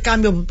cuadro de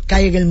cambio que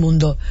hay en el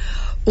mundo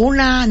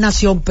una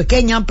nación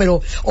pequeña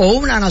o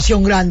una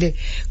nación grande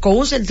con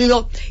un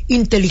sentido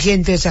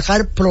inteligente de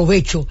sacar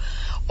provecho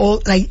o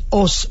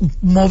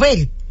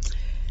mover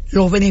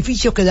los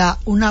beneficios que da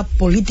una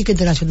política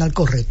internacional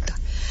correcta.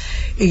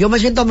 Y yo me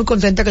siento muy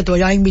contenta que tú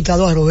hayas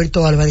invitado a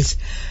Roberto Álvarez,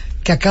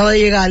 que acaba de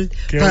llegar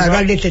para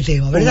hablar de este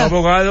tema, ¿verdad? Un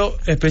abogado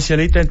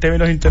especialista en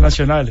términos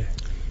internacionales.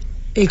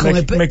 Y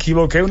me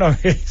equivoqué una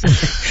vez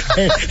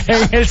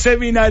en el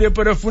seminario,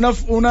 pero fue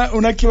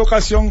una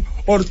equivocación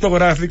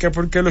ortográfica,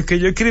 porque lo que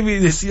yo escribí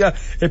decía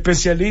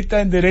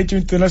especialista en Derecho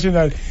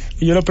Internacional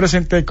y yo lo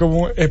presenté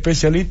como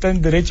especialista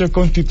en Derecho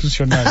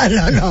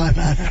Constitucional. No.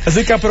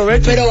 Así que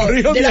aprovecho. Pero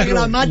de la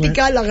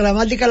gramática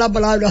de la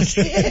palabra.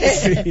 Sí.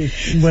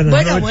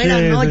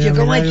 Buenas noches,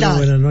 ¿cómo estás?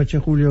 Buenas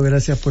noches, Julio,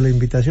 gracias por la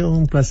invitación,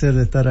 un placer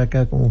de estar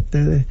acá con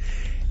ustedes.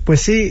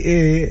 Pues sí,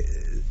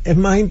 es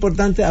más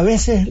importante, a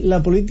veces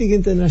la política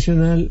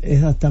internacional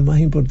es hasta más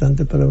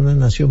importante para una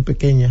nación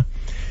pequeña,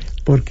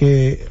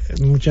 porque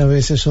muchas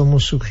veces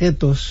somos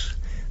sujetos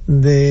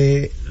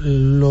de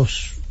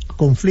los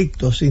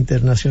conflictos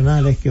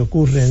internacionales que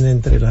ocurren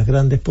entre las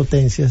grandes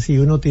potencias, y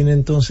uno tiene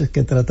entonces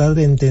que tratar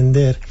de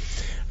entender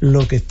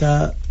lo que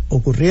está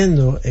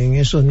ocurriendo en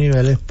esos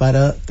niveles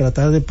para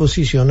tratar de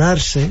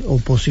posicionarse o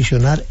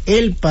posicionar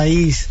el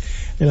país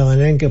de la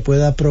manera en que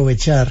pueda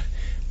aprovechar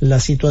la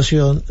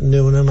situación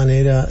de una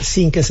manera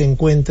sin que se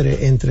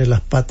encuentre entre las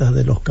patas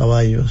de los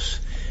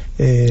caballos,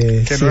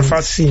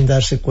 sin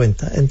darse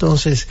cuenta.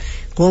 Entonces,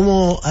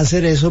 ¿cómo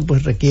hacer eso?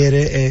 Pues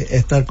requiere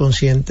estar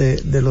consciente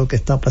de lo que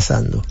está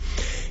pasando.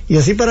 Y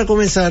así, para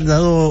comenzar,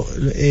 para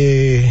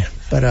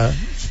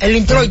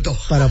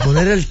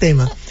poner el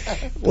tema,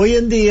 hoy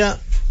en día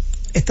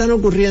están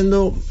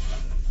ocurriendo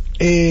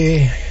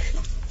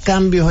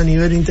cambios a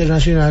nivel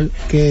internacional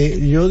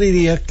que yo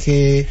diría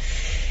que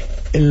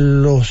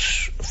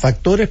los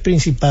factores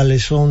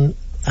principales son,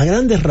 a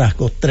grandes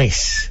rasgos,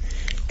 3,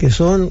 que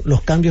son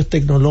los cambios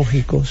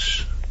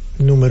tecnológicos,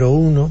 número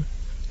 1.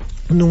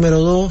 Número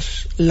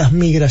 2, las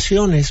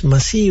migraciones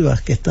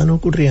masivas que están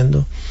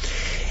ocurriendo.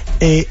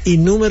 Y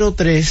número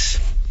 3,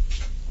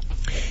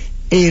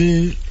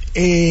 el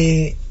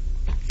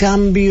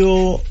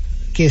cambio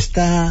que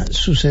está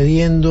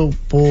sucediendo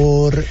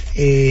por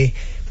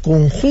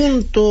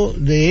conjunto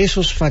de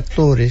esos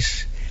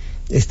factores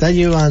está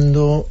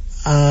llevando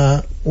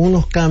a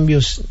unos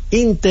cambios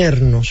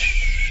internos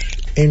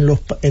en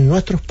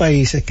nuestros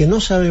países que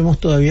no sabemos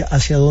todavía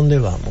hacia dónde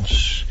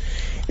vamos.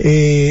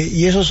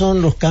 Y esos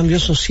son los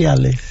cambios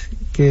sociales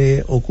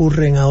que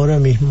ocurren ahora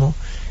mismo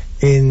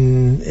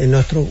en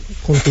nuestro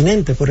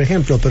continente, por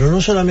ejemplo, pero no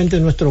solamente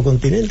en nuestro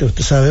continente.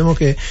 Usted sabemos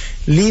que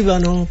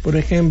Líbano, por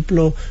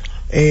ejemplo,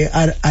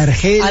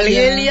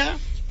 Argelia,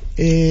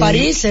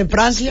 París,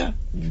 Francia,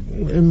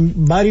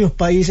 varios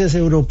países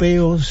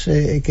europeos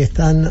que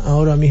están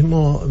ahora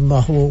mismo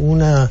bajo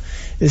una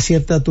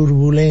cierta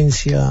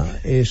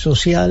turbulencia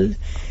social.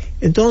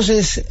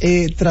 Entonces,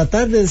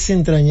 tratar de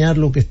desentrañar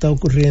lo que está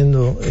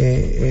ocurriendo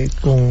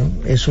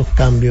con esos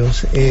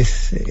cambios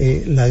es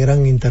la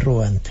gran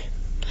interrogante.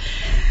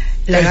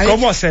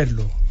 ¿Cómo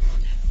hacerlo?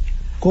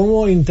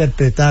 ¿Cómo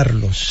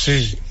interpretarlos?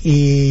 Sí.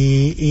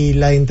 Y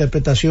la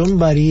interpretación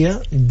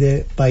varía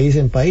de país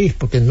en país,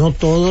 porque no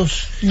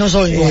todos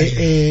son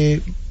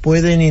iguales.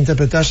 Pueden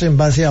interpretarse en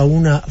base a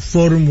una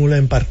fórmula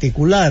en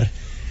particular.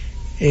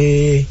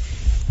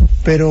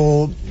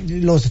 Pero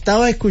los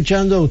estaba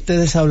escuchando a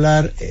ustedes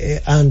hablar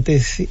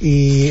antes,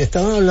 y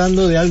estaban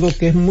hablando de algo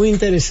que es muy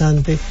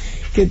interesante,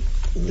 que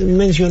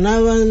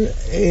mencionaban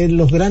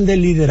los grandes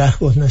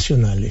liderazgos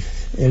nacionales.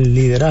 El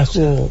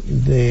liderazgo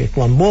de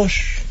Juan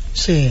Bosch.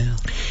 Sí.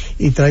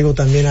 Y traigo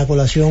también a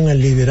colación el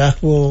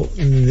liderazgo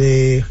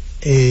de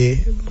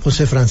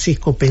José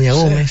Francisco Peña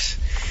Gómez,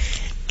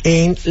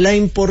 En la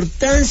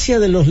importancia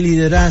de los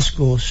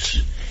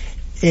liderazgos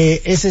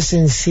es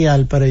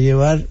esencial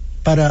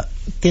para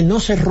que no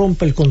se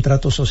rompa el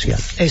contrato social.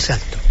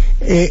 Exacto.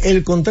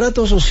 El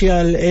contrato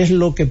social es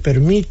lo que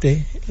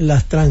permite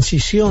las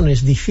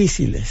transiciones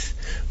difíciles,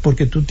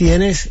 porque tú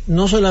tienes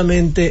no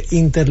solamente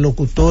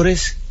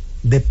interlocutores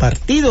de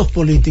partidos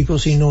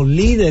políticos, sino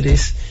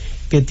líderes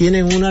que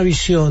tienen una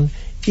visión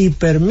y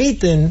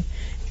permiten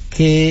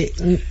que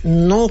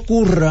no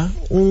ocurra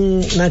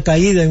una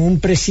caída en un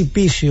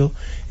precipicio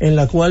en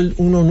la cual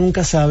uno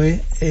nunca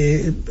sabe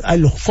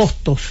los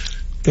costos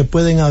que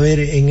pueden haber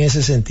en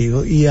ese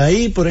sentido. Y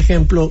ahí, por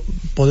ejemplo,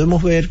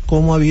 podemos ver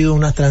cómo ha habido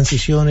unas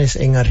transiciones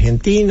en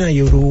Argentina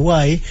y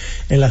Uruguay,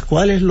 en las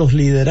cuales los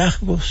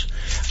liderazgos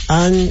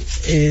han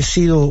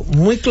sido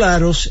muy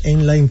claros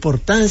en la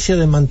importancia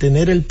de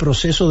mantener el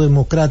proceso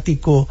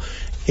democrático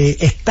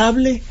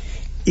estable,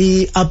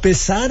 y a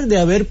pesar de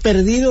haber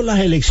perdido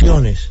las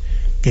elecciones,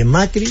 que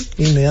Macri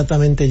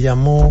inmediatamente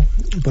llamó,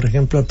 por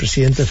ejemplo, al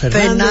presidente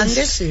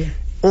Fernández sí,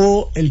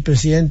 o el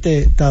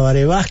presidente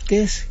Tabaré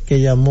Vázquez, que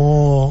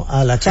llamó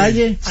a la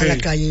calle,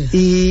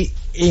 y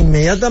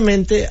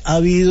inmediatamente ha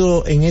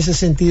habido en ese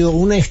sentido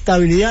una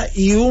estabilidad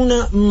y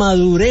una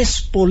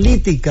madurez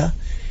política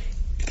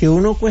que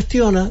uno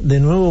cuestiona, de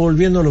nuevo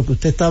volviendo a lo que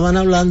ustedes estaban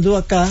hablando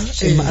acá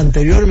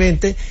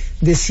anteriormente,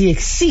 de si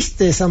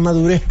existe esa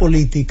madurez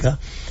política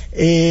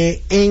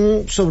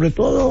sobre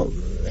todo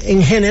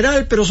en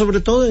general, pero sobre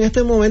todo en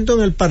este momento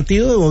en el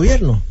partido de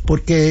gobierno,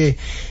 porque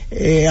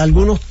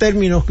algunos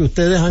términos que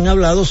ustedes han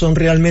hablado son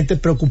realmente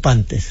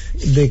preocupantes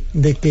de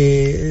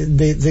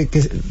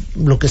que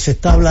lo que se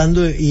está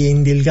hablando y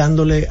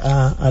indilgándole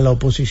a la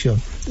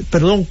oposición.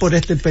 Perdón por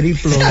este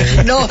periplo.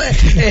 No,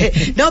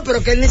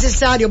 pero que es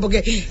necesario,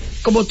 porque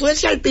como tú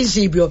decías al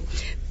principio,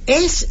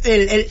 es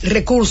el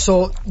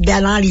recurso de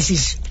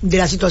análisis de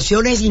las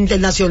situaciones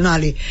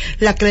internacionales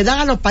la que le dan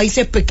a los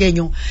países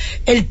pequeños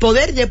el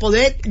poder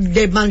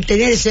de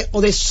mantenerse o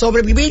de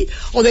sobrevivir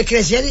o de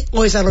crecer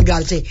o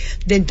desarrollarse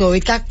dentro de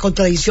estas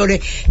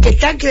contradicciones que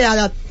están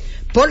creadas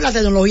por la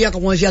tecnología,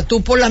 como decías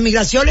tú, por las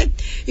migraciones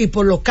y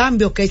por los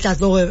cambios que estos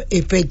dos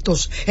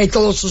efectos,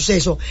 estos dos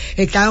sucesos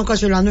están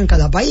ocasionando en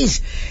cada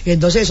país. Y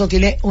entonces eso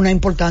tiene una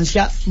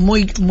importancia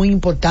muy, muy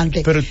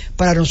importante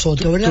para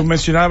nosotros, ¿verdad? Tú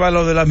mencionabas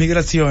lo de las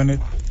migraciones,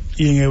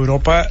 y en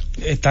Europa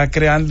está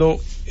creando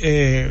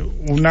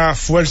una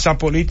fuerza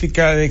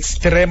política de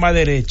extrema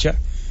derecha.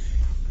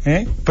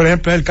 Por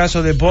ejemplo, es el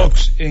caso de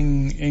Vox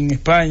en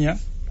España,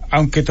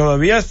 aunque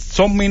todavía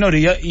son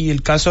minoría, y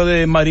el caso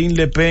de Marine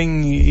Le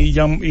Pen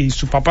y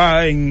su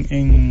papá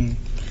en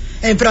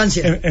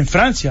Francia. En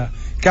Francia,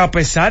 que a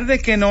pesar de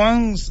que no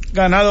han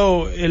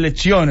ganado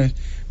elecciones,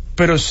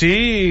 pero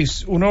sí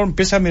uno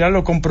empieza a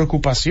mirarlo con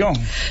preocupación.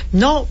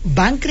 No,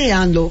 van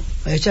creando,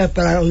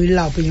 para oír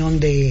la opinión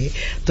de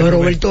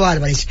Roberto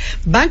Álvarez,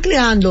 van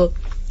creando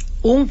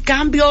un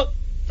cambio,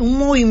 un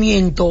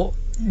movimiento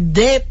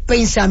de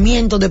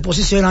pensamiento, de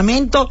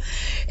posicionamiento,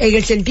 en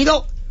el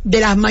sentido de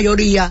la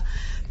mayoría,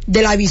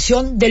 de la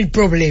visión del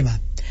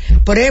problema.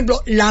 Por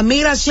ejemplo, la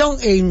migración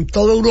en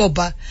toda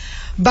Europa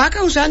va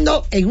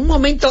causando en un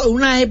momento, en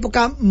una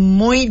época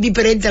muy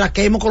diferente a la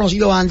que hemos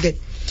conocido antes,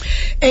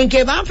 en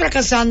que van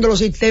fracasando los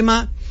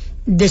sistemas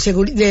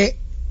de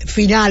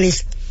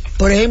finales,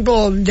 por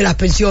ejemplo, de las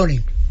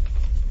pensiones,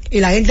 y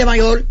la gente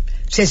mayor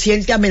se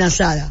siente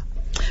amenazada.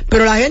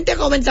 Pero la gente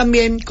joven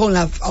también, con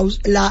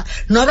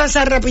no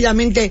abrazar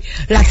rápidamente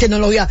las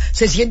tecnologías,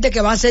 se siente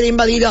que va a ser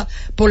invadida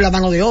por la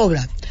mano de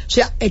obra. O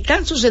sea,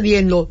 están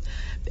sucediendo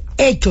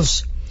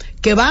hechos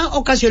que van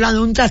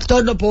ocasionando un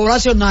trastorno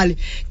poblacional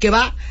que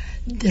va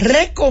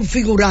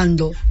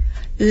reconfigurando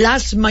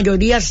las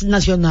mayorías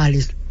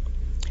nacionales.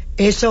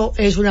 Eso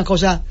es una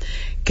cosa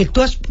que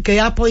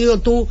has podido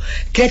tú,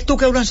 ¿crees tú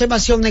que es una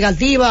observación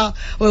negativa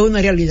o es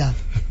una realidad?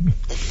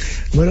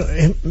 Bueno,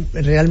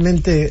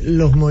 realmente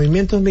los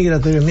movimientos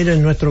migratorios, miren,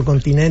 en nuestro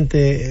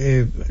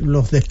continente,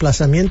 los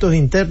desplazamientos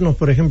internos,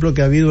 por ejemplo,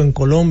 que ha habido en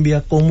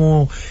Colombia,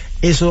 cómo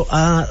eso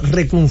ha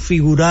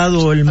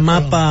reconfigurado el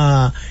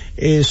mapa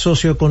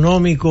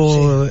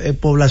socioeconómico,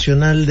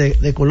 poblacional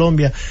de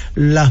Colombia,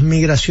 las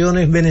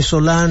migraciones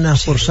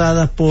venezolanas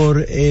forzadas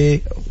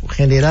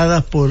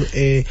generadas por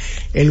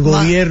el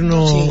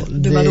gobierno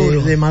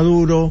de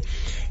Maduro.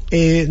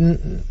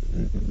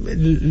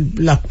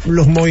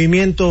 Los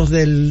movimientos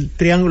del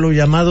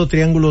llamado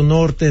Triángulo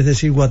Norte, es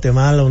decir,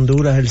 Guatemala,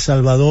 Honduras, El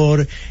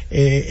Salvador,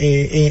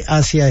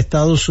 hacia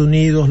Estados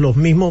Unidos,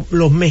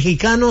 los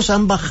mexicanos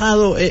han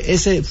bajado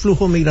ese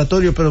flujo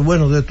migratorio, pero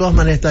bueno, de todas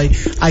maneras está ahí.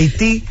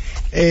 Haití,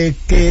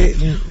 que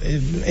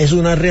es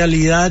una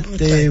realidad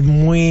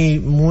muy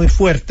muy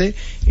fuerte,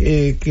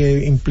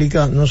 que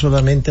implica no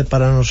solamente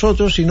para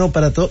nosotros, sino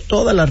para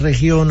toda la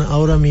región.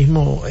 Ahora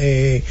mismo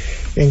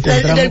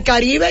encontramos del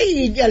Caribe,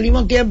 y al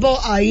mismo tiempo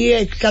ahí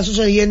está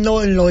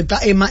sucediendo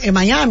en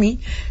Miami,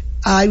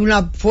 hay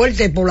una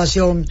fuerte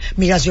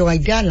migración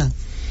haitiana.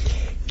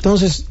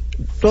 Entonces,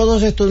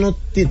 todos estos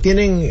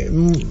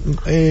tienen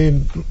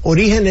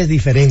orígenes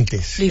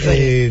diferentes.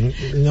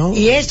 ¿no?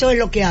 Y eso es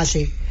lo que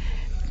hace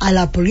a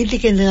la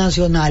política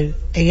internacional,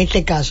 en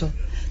este caso,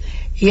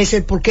 y es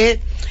el por qué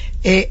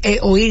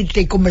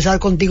oírte y conversar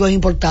contigo es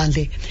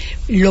importante,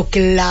 lo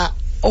que la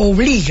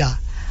obliga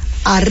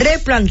a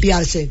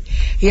replantearse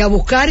y a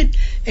buscar,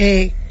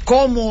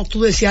 como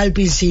tú decías al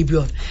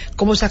principio,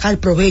 cómo sacar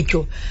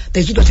provecho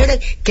de situaciones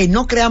que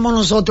no creamos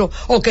nosotros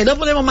o que no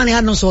podemos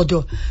manejar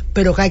nosotros,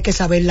 pero que hay que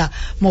saberla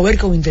mover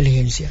con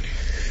inteligencia.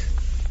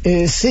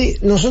 Sí,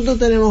 nosotros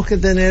tenemos que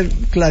tener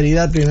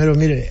claridad primero.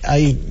 Mire,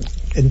 hay,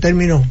 en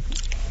términos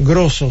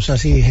grosos,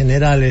 así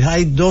generales,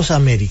 hay dos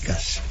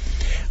Américas.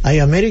 Hay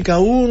América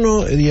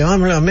 1,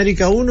 llamámoslo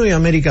América 1 y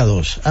América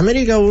 2.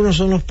 América 1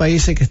 son los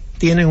países que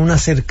tienen una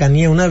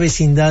cercanía, una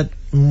vecindad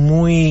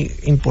muy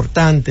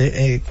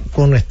importante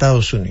con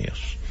Estados Unidos,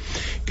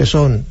 que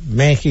son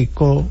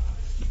México,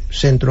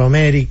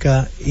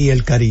 Centroamérica y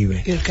el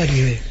Caribe.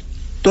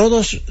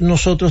 Todos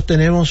nosotros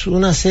tenemos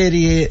una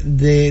serie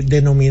de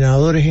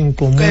denominadores en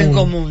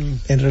común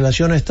en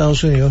relación a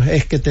Estados Unidos,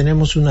 es que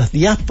tenemos unas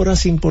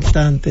diásporas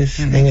importantes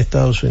en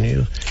Estados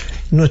Unidos.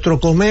 Nuestro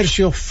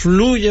comercio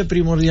fluye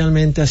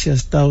primordialmente hacia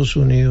Estados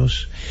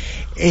Unidos.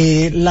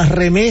 Las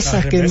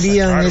remesas que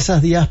envían, claro,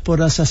 esas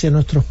diásporas hacia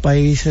nuestros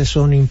países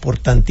son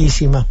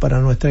importantísimas para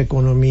nuestra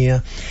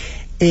economía.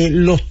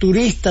 Los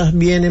turistas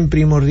vienen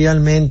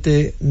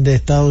primordialmente de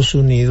Estados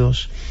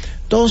Unidos.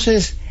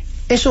 Entonces,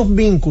 esos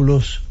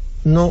vínculos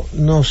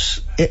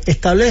nos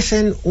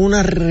establecen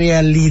una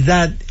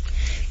realidad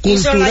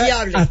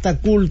cultural, hasta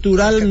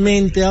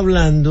culturalmente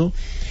hablando,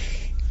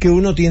 que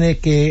uno tiene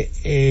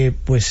que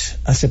pues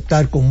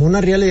aceptar como una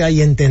realidad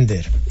y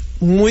entender.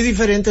 Muy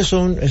diferentes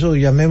son, eso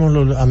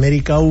llamémoslo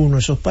América 1,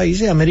 esos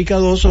países. América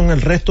 2 son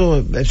el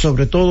resto,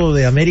 sobre todo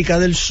de América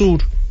del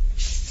Sur,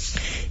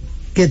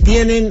 que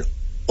tienen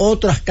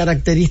otras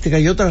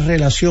características y otra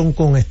relación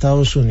con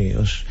Estados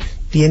Unidos.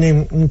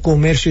 Tienen un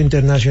comercio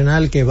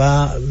internacional que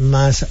va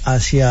más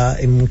hacia,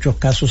 en muchos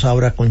casos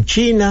ahora con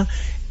China,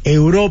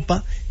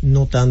 Europa,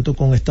 no tanto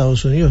con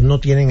Estados Unidos, no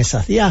tienen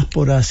esas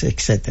diásporas,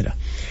 etcétera.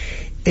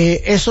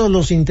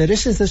 Los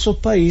intereses de esos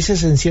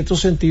países en cierto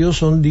sentido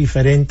son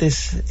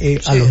diferentes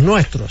a los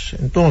nuestros.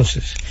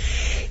 Entonces,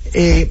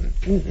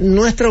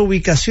 nuestra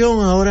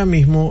ubicación ahora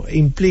mismo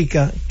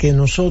implica que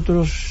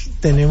nosotros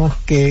tenemos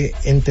que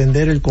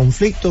entender el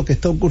conflicto que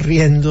está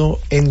ocurriendo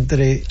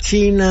entre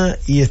China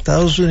y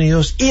Estados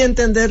Unidos y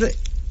entender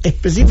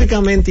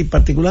específicamente y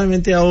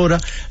particularmente ahora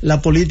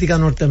la política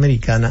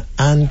norteamericana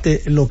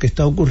ante lo que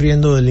está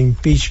ocurriendo del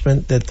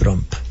impeachment de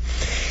Trump.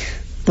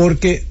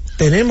 Porque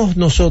tenemos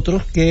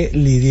nosotros que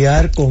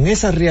lidiar con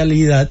esa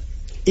realidad,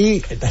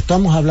 y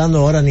estamos hablando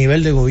ahora a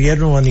nivel de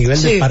gobierno o a nivel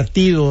de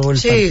partido, o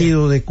el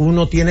partido de que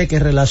uno tiene que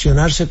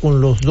relacionarse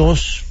con los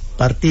dos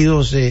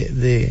partidos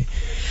de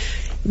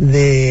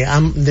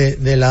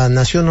la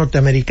nación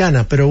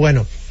norteamericana, pero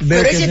bueno,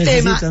 pero ese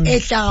tema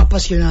es tan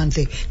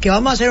apasionante que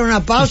vamos a hacer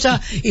una pausa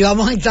y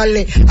vamos a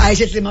entrarle a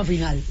ese tema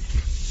final.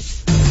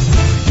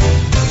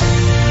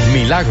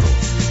 Milagros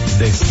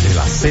desde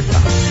la Z.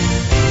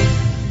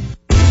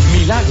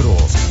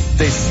 Milagros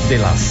desde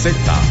la Z.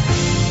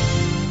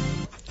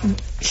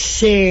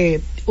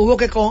 Hubo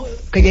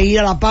que ir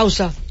a la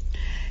pausa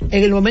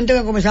en el momento en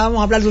que comenzábamos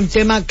a hablar de un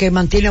tema que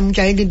mantiene a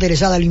mucha gente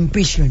interesada, el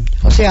impeachment,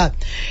 o sea,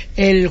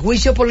 el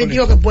juicio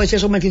político que puede ser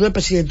sometido el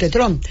presidente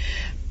Trump,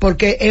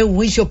 porque es un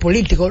juicio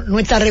político, no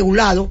está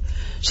regulado,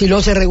 si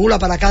no se regula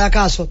para cada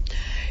caso.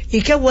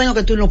 Y qué bueno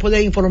que tú nos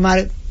puedes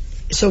informar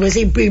sobre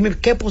ese impeachment,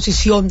 qué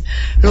posición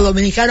los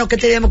dominicanos, qué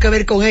tenemos que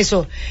ver con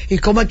eso y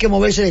cómo hay que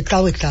moverse de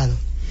estado a estado.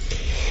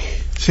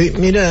 Sí,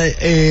 mira,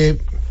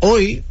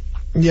 hoy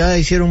ya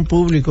hicieron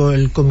público,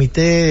 el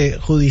Comité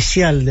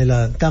Judicial de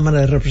la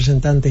Cámara de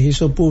Representantes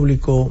hizo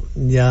público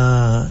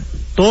ya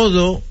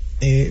todos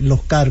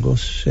los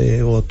cargos,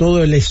 o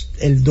todo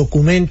el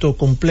documento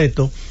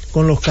completo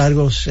con los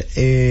cargos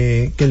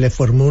que le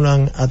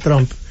formulan a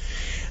Trump.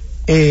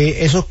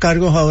 Esos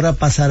cargos ahora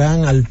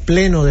pasarán al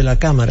Pleno de la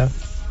Cámara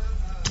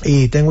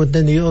y tengo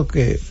entendido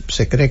que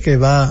se cree que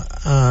va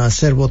a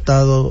ser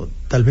votado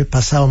tal vez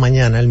pasado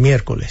mañana, el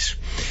miércoles.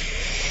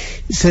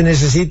 Se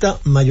necesita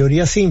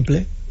mayoría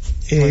simple,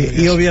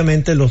 y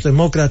obviamente los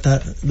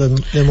demócratas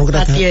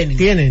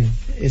tienen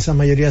esa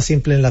mayoría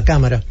simple en la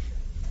Cámara.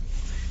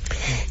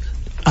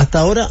 Hasta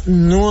ahora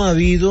no ha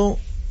habido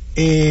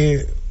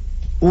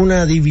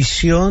una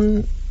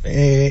división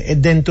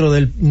dentro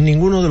de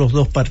ninguno de los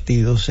dos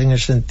partidos, en el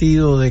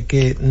sentido de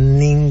que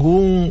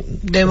ningún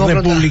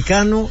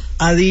republicano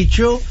ha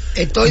dicho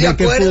que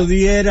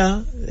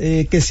pudiera,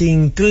 que se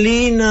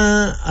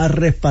inclina a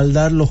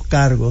respaldar los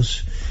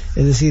cargos.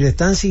 Es decir,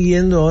 están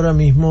siguiendo ahora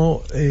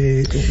mismo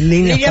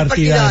líneas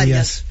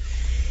partidarias.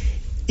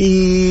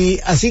 Y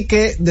así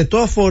que, de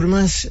todas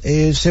formas,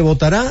 se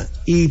votará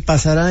y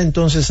pasará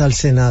entonces al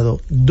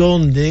Senado,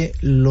 donde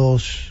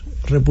los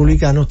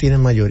republicanos tienen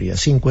mayoría,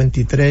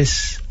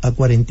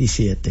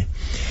 53-47.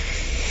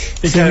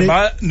 Y que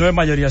además no es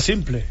mayoría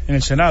simple en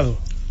el Senado.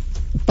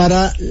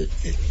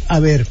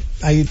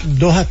 Hay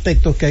dos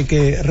aspectos que hay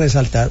que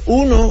resaltar.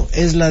 Uno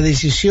es la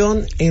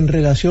decisión en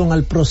relación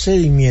al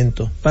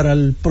procedimiento. Para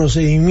el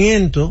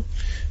procedimiento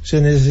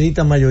se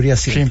necesita mayoría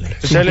simple.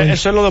 Eso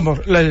es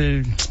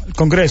el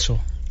Congreso.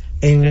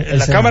 En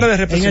la Cámara de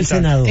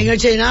Representantes. En el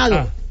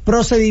Senado.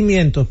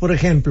 Procedimientos, por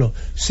ejemplo,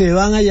 ¿se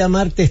van a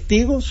llamar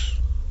testigos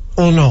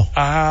o no?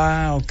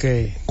 Ok.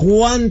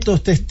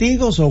 ¿Cuántos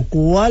testigos o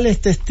cuáles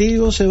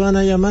testigos se van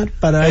a llamar?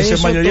 Para eso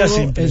es mayoría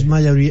simple. Es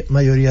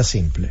mayoría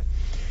simple.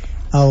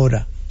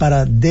 Ahora,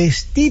 para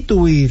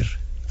destituir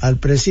al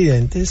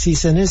presidente, sí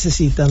se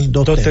necesitan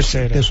dos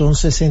terceros, que son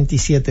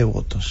 67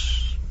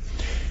 votos.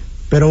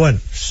 Pero bueno,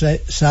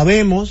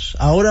 sabemos,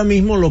 ahora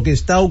mismo lo que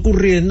está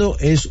ocurriendo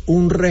es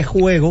un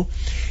rejuego.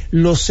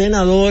 Los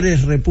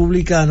senadores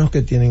republicanos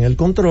que tienen el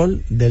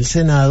control del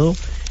Senado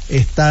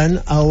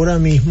están ahora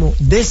mismo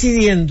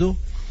decidiendo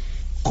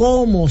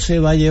cómo se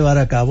va a llevar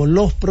a cabo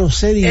los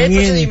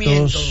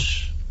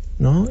procedimientos,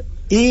 ¿no?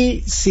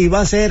 Y si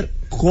va a ser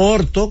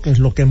corto, que es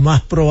lo que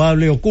más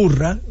probable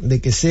ocurra, de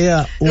que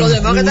sea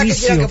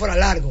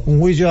un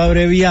juicio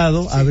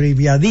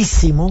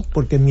abreviadísimo,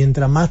 porque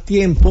mientras más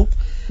tiempo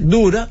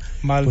dura,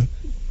 peor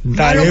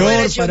para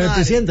el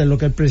presidente. Lo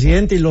que el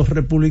presidente y los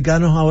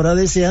republicanos ahora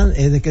desean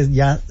es de que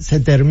ya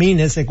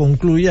se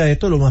concluya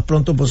esto lo más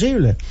pronto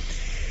posible.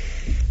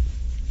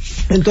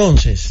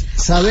 Entonces,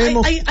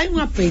 sabemos... Hay un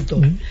aspecto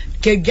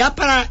que ya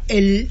para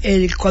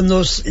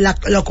cuando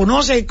lo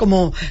conoce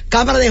como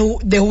Cámara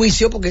de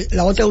Juicio, porque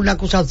la otra es una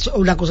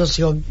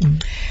acusación,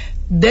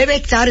 debe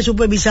estar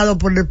supervisado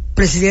por el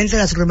presidente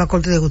de la Suprema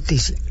Corte de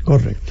Justicia.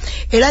 Correcto.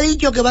 Él ha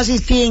dicho que va a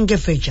asistir en qué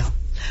fecha,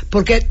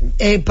 porque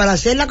para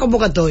hacer la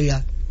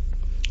convocatoria,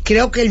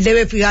 creo que él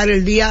debe fijar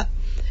el día.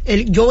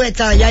 Yo voy a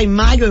estar allá en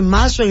mayo, en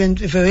marzo, en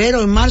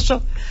febrero, en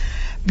marzo.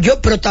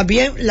 Pero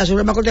también la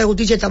Suprema Corte de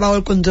Justicia está bajo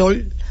el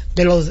control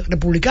de los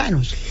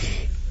republicanos.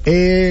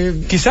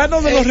 Quizás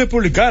no de los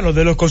republicanos,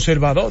 de los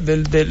conservadores,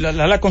 de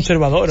la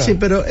conservadora. Sí,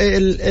 pero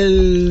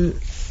el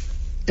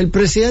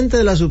presidente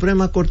de la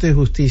Suprema Corte de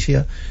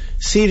Justicia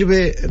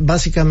sirve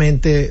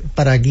básicamente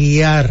para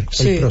guiar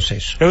el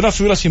proceso. Es una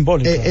figura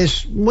simbólica.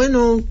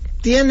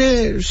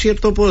 Tiene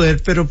cierto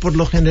poder, pero por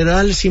lo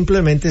general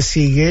simplemente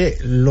sigue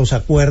los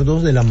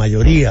acuerdos de la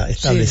mayoría,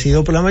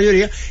 establecidos por la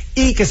mayoría,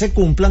 y que se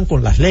cumplan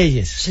con las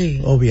leyes,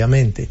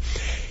 obviamente.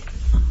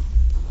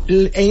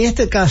 En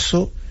este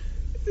caso,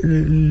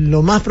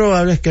 lo más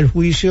probable es que el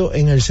juicio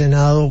en el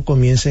Senado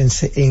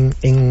comience en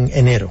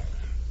enero.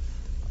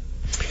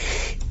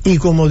 Y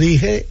como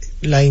dije,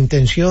 la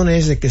intención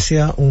es de que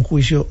sea un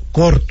juicio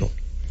corto.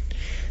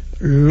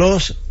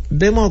 Los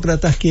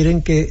demócratas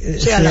quieren que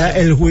sea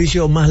el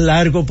juicio más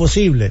largo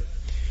posible.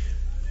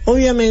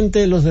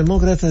 Obviamente los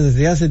demócratas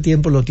desde hace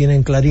tiempo lo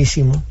tienen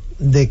clarísimo,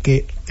 de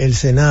que el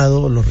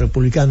Senado, los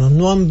republicanos,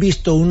 no han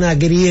visto una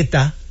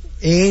grieta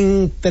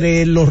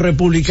entre los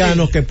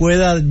republicanos que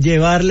pueda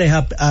llevarles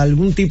a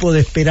algún tipo de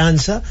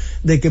esperanza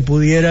de que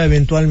pudiera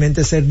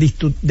eventualmente ser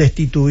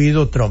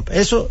destituido Trump.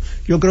 Eso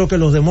yo creo que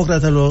los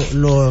demócratas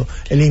lo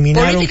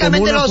eliminaron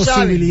como una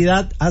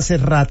posibilidad hace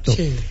rato.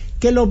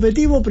 Que el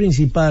objetivo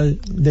principal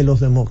de los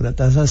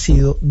demócratas ha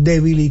sido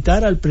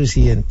debilitar al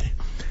presidente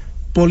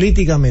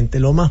políticamente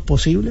lo más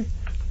posible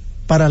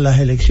para las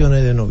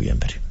elecciones de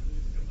noviembre.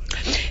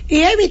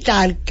 Y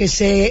evitar que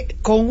se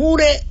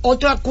conjure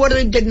otro acuerdo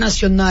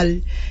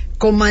internacional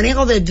con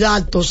manejo de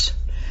datos.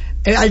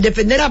 Al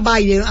defender a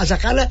Biden, a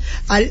sacarla,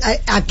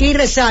 aquí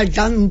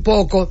resaltan un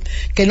poco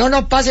que no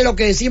nos pase lo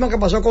que decimos que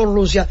pasó con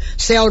Rusia,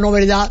 sea o no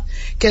verdad,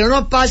 que no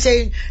nos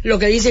pase lo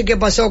que dicen que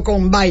pasó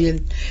con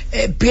Biden.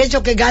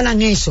 Pienso que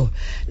ganan eso.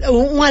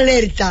 Un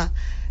alerta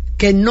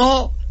que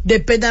no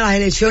dependa de las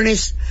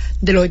elecciones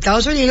de los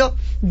Estados Unidos,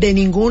 de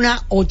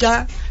ninguna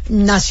otra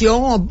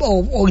nación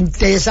o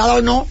interesada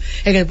o no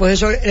en el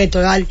proceso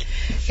electoral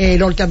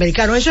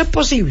norteamericano. ¿Eso es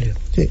posible?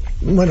 Sí.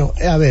 Bueno,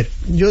 a ver,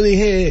 yo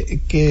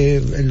dije que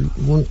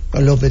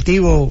el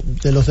objetivo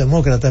de los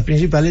demócratas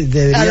principales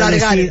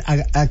debería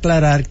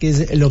aclarar que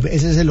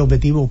ese es el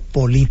objetivo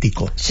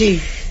político. Sí.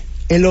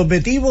 El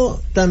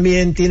objetivo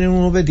también tiene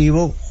un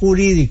objetivo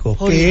jurídico,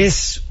 que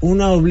es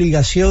una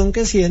obligación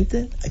que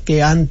siente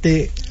que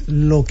ante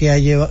lo que ha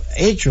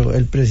hecho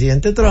el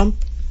presidente Trump,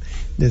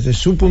 desde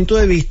su punto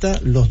de vista,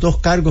 los dos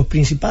cargos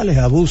principales,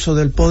 abuso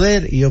del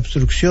poder y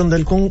obstrucción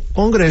del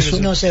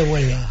Congreso, no se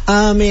vuelva,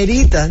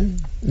 ameritan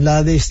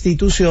la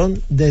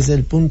destitución desde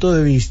el punto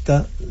de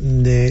vista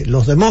de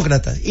los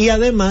demócratas, y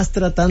además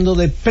tratando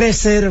de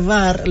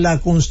preservar la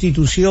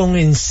Constitución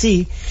en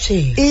sí.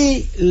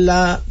 Y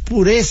la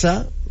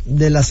pureza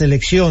de las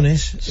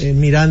elecciones,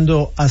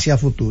 mirando hacia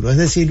futuro, es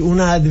decir,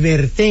 una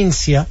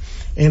advertencia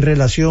en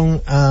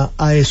relación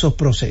a esos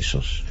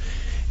procesos.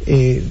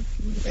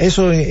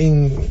 Eso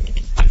en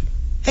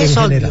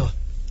general.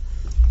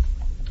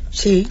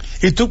 Sí.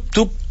 Y tú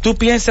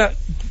piensas,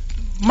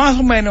 más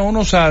o menos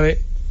uno sabe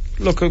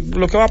lo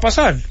que va a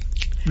pasar.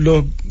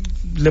 Los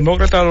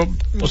demócratas,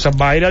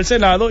 va a ir al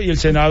Senado y el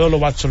Senado lo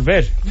va a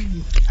absorber.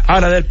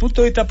 Ahora, desde el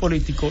punto de vista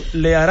político,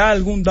 ¿le hará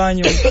algún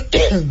daño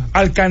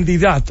al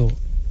candidato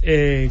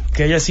que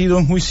haya sido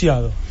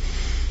enjuiciado?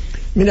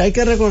 Mira, hay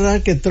que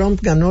recordar que Trump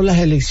ganó las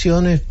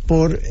elecciones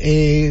por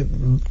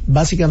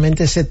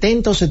básicamente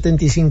 70 o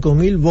 75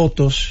 mil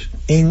votos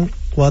en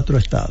 4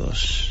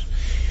 estados.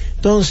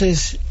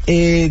 Entonces,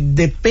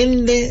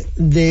 depende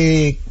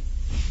de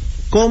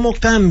cómo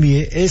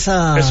cambie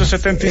esos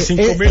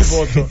 75 mil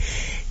votos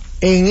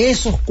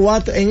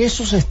en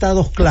esos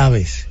estados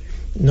claves,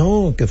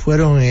 ¿no? Que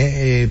fueron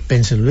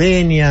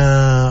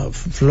Pennsylvania,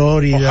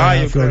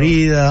 Florida,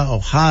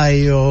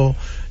 Ohio,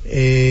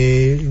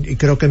 y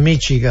creo que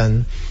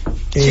Michigan.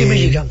 Sí,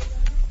 Michigan.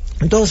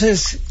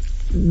 Entonces,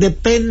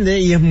 depende,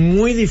 y es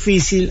muy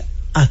difícil.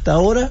 Hasta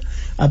ahora,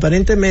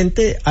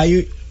 aparentemente,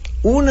 hay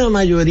una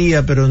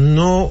mayoría, pero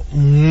no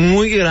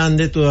muy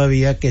grande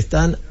todavía, que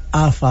están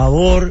a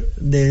favor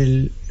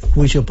del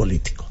juicio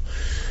político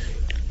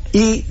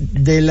y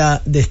de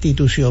la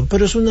destitución,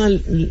 pero es una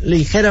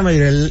ligera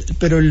mayoría.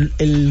 Pero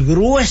el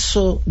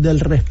grueso del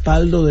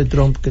respaldo de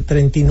Trump, que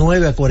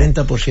 39 a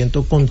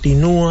 40%,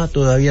 continúa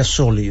todavía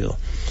sólido.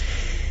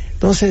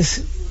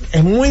 Entonces,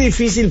 es muy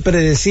difícil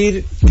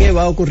predecir qué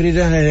va a ocurrir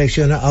en las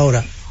elecciones.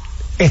 Ahora,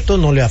 esto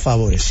no le ha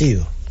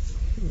favorecido.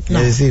 No.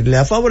 Es decir, le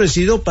ha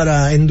favorecido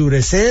para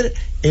endurecer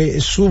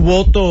su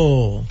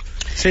voto.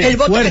 Sí, el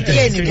voto fuerte,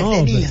 que tiene, no, que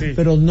tenía.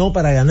 Pero no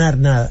para ganar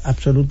nada,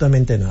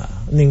 absolutamente nada,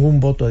 ningún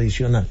voto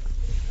adicional.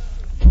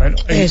 Bueno,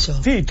 eso.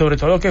 Sí, sobre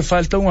todo que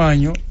falta un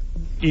año,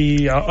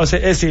 y, o sea,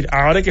 es decir,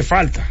 ahora que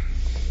falta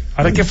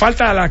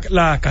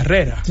la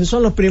carrera. Esos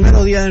son los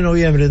primeros días de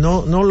noviembre,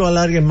 no lo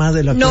alarguen más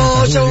de la cuenta.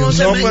 No, son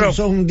 11 meses. Pero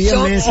son 10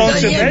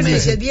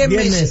 meses. 10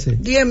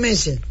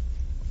 meses.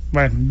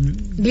 Bueno.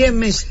 10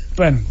 meses.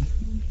 Bueno,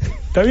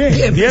 está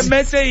bien. 10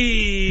 meses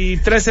y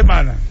 3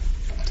 semanas.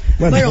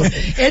 Bueno, él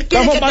quiere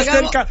estamos que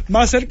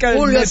más cerca del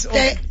Julio, mes.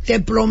 te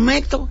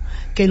prometo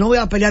que no voy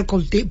a pelear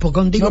contigo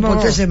por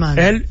 3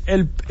 semanas.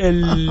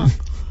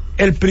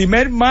 El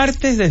primer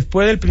martes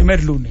después del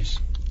primer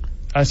lunes.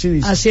 Así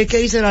dice. Así es que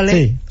dice la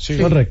ley. Sí.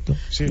 Correcto.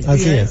 Sí.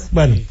 Así es.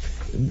 Bueno,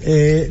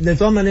 de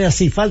todas maneras,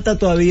 sí, falta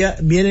todavía,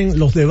 vienen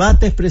los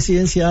debates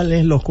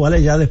presidenciales, los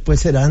cuales ya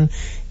después serán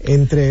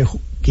entre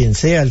quien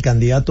sea el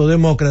candidato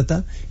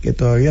demócrata, que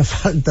todavía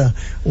falta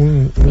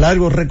un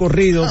largo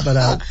recorrido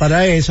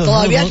para eso.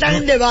 Todavía están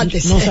en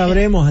debates. No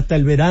sabremos hasta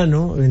el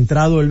verano,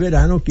 entrado el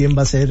verano, quién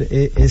va a ser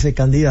ese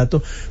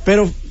candidato.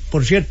 Pero,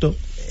 por cierto,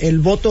 el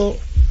voto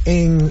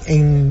en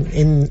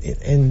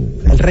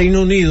el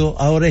Reino Unido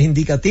ahora es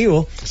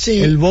indicativo.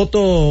 Sí. El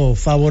voto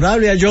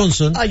favorable a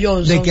Johnson,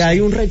 de que hay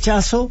un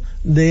rechazo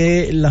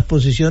de las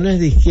posiciones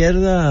de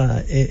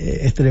izquierda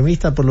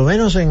extremista, por lo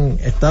menos en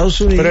Estados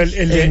Unidos.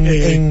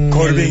 Pero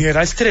Corbyn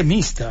era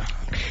extremista.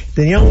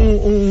 Tenía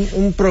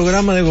un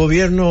programa de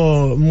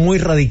gobierno muy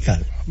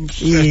radical.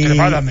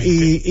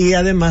 Y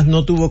además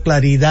no tuvo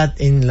claridad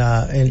en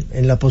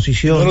la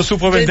posición. No lo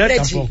supo vender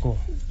tampoco.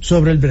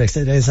 Sobre el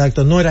Brexit,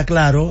 exacto, no era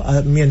claro,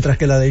 mientras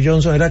que la de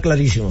Johnson era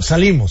clarísimo.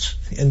 Salimos.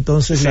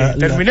 Entonces,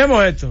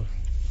 terminemos esto.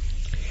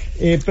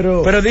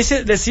 Pero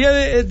decía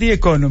The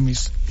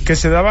Economist que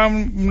se daba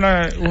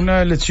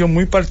una elección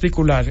muy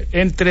particular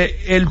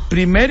entre el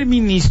primer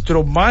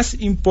ministro más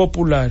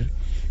impopular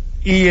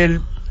y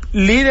el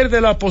líder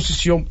de la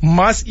oposición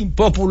más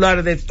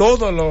impopular de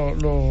todos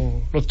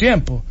los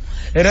tiempos.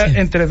 Era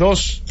entre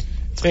dos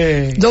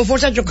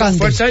fuerzas chocantes,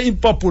 fuerzas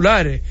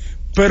impopulares.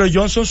 Pero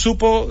Johnson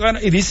supo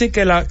ganar, y dicen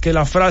que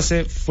la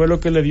frase fue lo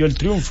que le dio el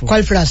triunfo.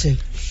 ¿Cuál frase?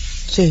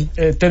 Sí.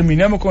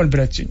 Terminemos con el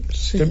Brexit.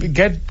 Sí.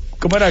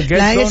 ¿Cómo era?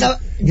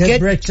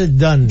 Get Brexit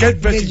done. Get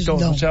Brexit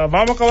done. O sea,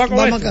 vamos a acabar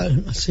con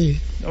esto. Sí.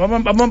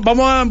 Vamos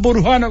a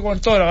embrujarnos con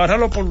todo,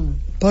 agarrarlo por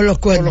los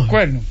cuernos.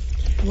 Bueno.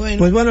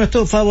 Pues bueno,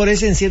 esto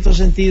favorece en cierto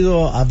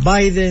sentido a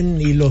Biden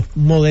y los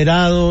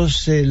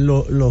moderados,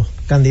 los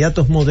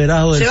candidatos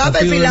moderados del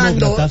Partido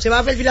Demócrata. Se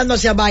va perfilando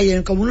hacia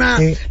Biden como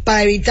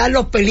para evitar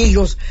los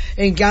peligros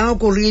en que han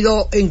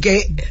ocurrido, en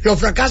que los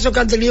fracasos que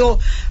han tenido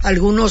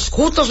algunos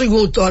justos y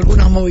injustos,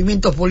 algunos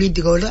movimientos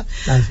políticos, ¿verdad?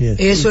 Así es.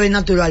 Eso es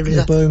natural,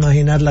 ¿verdad? Me puedo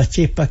imaginar las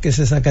chispas que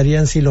se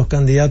sacarían si los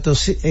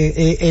candidatos,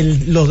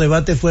 los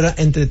debates fueran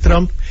entre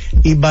Trump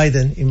y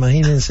Biden.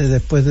 Imagínense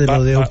después de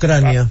lo de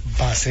Ucrania.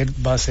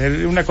 Va a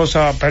ser una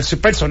cosa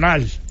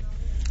personal.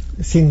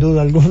 Sin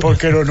duda alguna.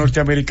 Porque los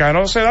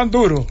norteamericanos se dan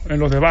duros en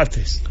los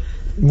debates.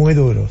 Muy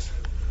duros.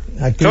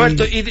 Aquí...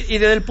 Roberto, y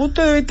desde el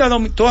punto de vista,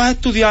 tú has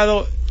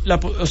estudiado,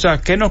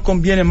 ¿qué nos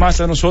conviene más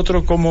a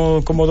nosotros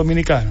como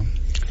dominicanos?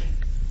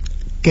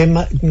 ¿Qué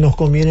nos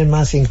conviene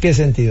más en qué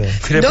sentido?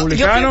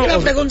 ¿Republicano?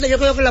 Yo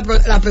creo que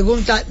la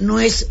pregunta no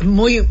es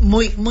muy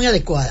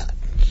adecuada.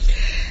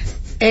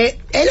 Él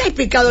ha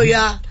explicado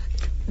ya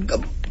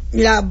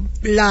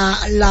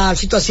la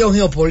situación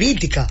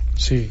geopolítica.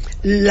 Sí.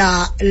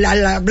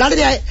 Hablar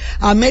de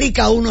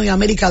América 1 y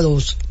América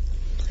 2.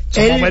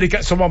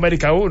 Somos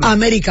América 1.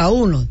 América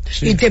 1.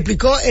 Sí. Y te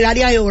explicó el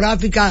área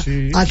geográfica,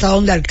 hasta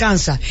dónde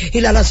alcanza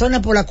y las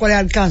razones por las cuales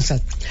alcanza.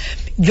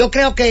 Yo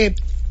creo que,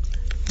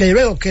 desde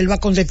luego, que él va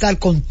a contestar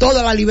con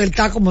toda la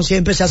libertad, como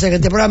siempre se hace en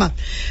este programa.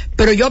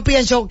 Pero yo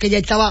pienso que ya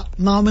estaba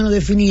más o menos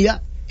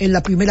definida en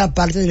la primera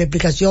parte de la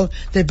explicación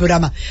del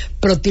programa,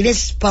 pero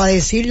tienes para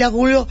decirle a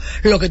Julio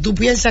lo que tú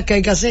piensas que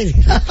hay que hacer.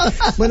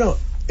 Bueno,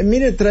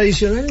 mire,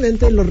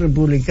 tradicionalmente los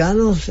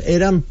republicanos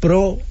eran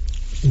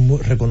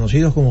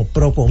reconocidos como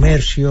pro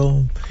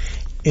comercio,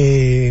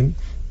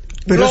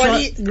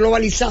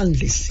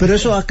 globalizantes. Pero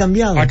eso ha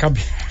cambiado.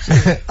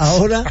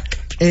 Ahora,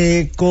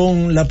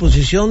 con la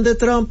posición de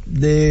Trump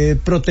de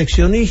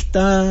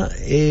proteccionista,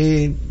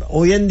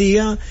 hoy en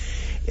día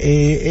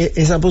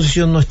esa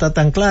posición no está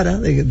tan clara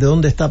de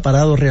dónde está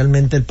parado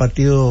realmente el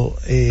partido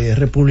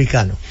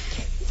republicano.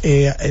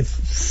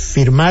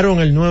 Firmaron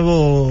el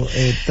nuevo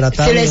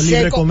tratado de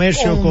libre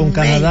comercio con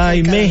Canadá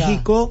y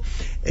México,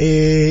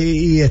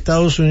 y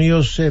Estados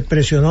Unidos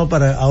presionó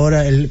para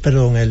ahora el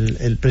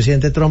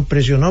presidente Trump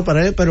presionó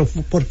para él, pero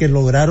porque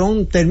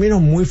lograron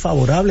términos muy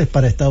favorables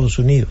para Estados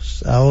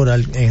Unidos ahora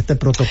en este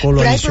protocolo.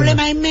 Pero adicional. hay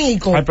problemas en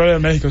México. Hay problemas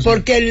en México, sí.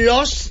 Porque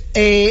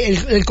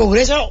el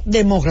Congreso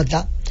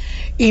demócrata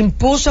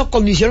impuso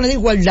condiciones de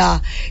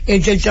igualdad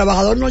entre el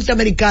trabajador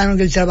norteamericano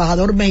y el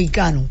trabajador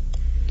mexicano.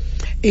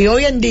 Y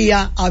hoy en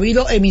día ha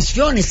habido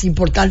emisiones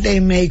importantes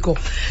en México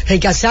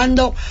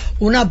rechazando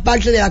una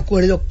parte del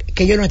acuerdo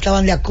que ellos no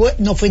estaban de acuerdo,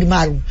 no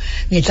firmaron,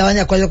 ni estaban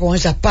de acuerdo con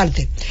esas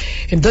partes.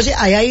 Entonces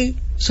ahí hay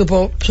su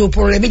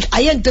problemita.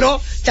 Ahí entró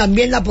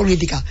también la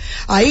política.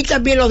 Ahí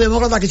también los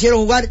demócratas quisieron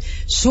jugar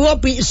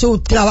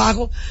su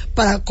trabajo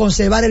para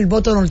conservar el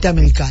voto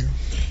norteamericano,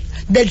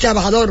 del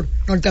trabajador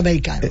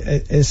norteamericano.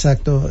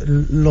 Exacto.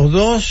 Los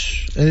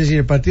dos, es decir,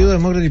 el Partido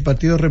Demócrata y el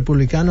Partido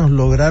Republicano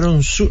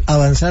lograron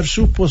avanzar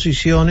sus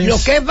posiciones.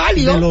 Lo que es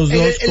válido de los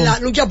dos en la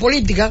lucha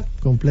política.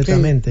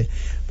 Completamente. Sí.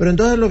 Pero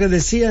entonces lo que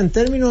decía, en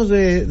términos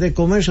de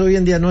comercio hoy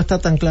en día no está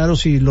tan claro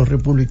si los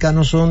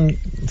republicanos son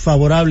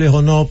favorables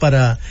o no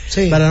para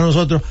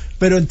nosotros.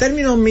 Pero en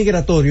términos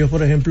migratorios,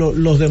 por ejemplo,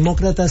 los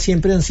demócratas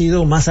siempre han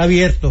sido más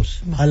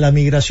abiertos a la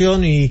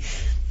migración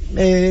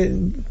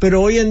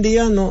pero hoy en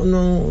día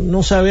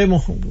no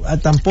sabemos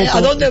tampoco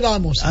a dónde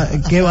vamos,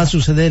 qué va a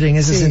suceder en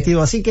ese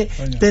sentido, así que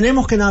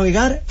tenemos que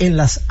navegar en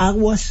las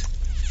aguas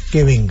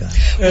que vengan.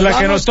 En la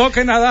que nos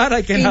toque nadar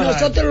hay que nadar. Y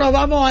nosotros lo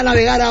vamos a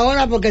navegar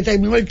ahora porque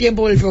terminó el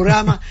tiempo del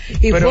programa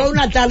y fue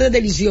una tarde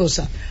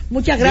deliciosa.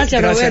 Muchas gracias,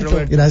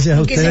 Roberto. Gracias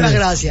a ustedes. Muchísimas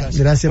gracias.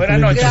 Gracias por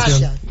la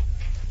invitación.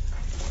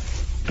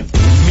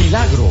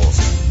 Milagros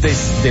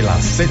desde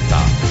la Z.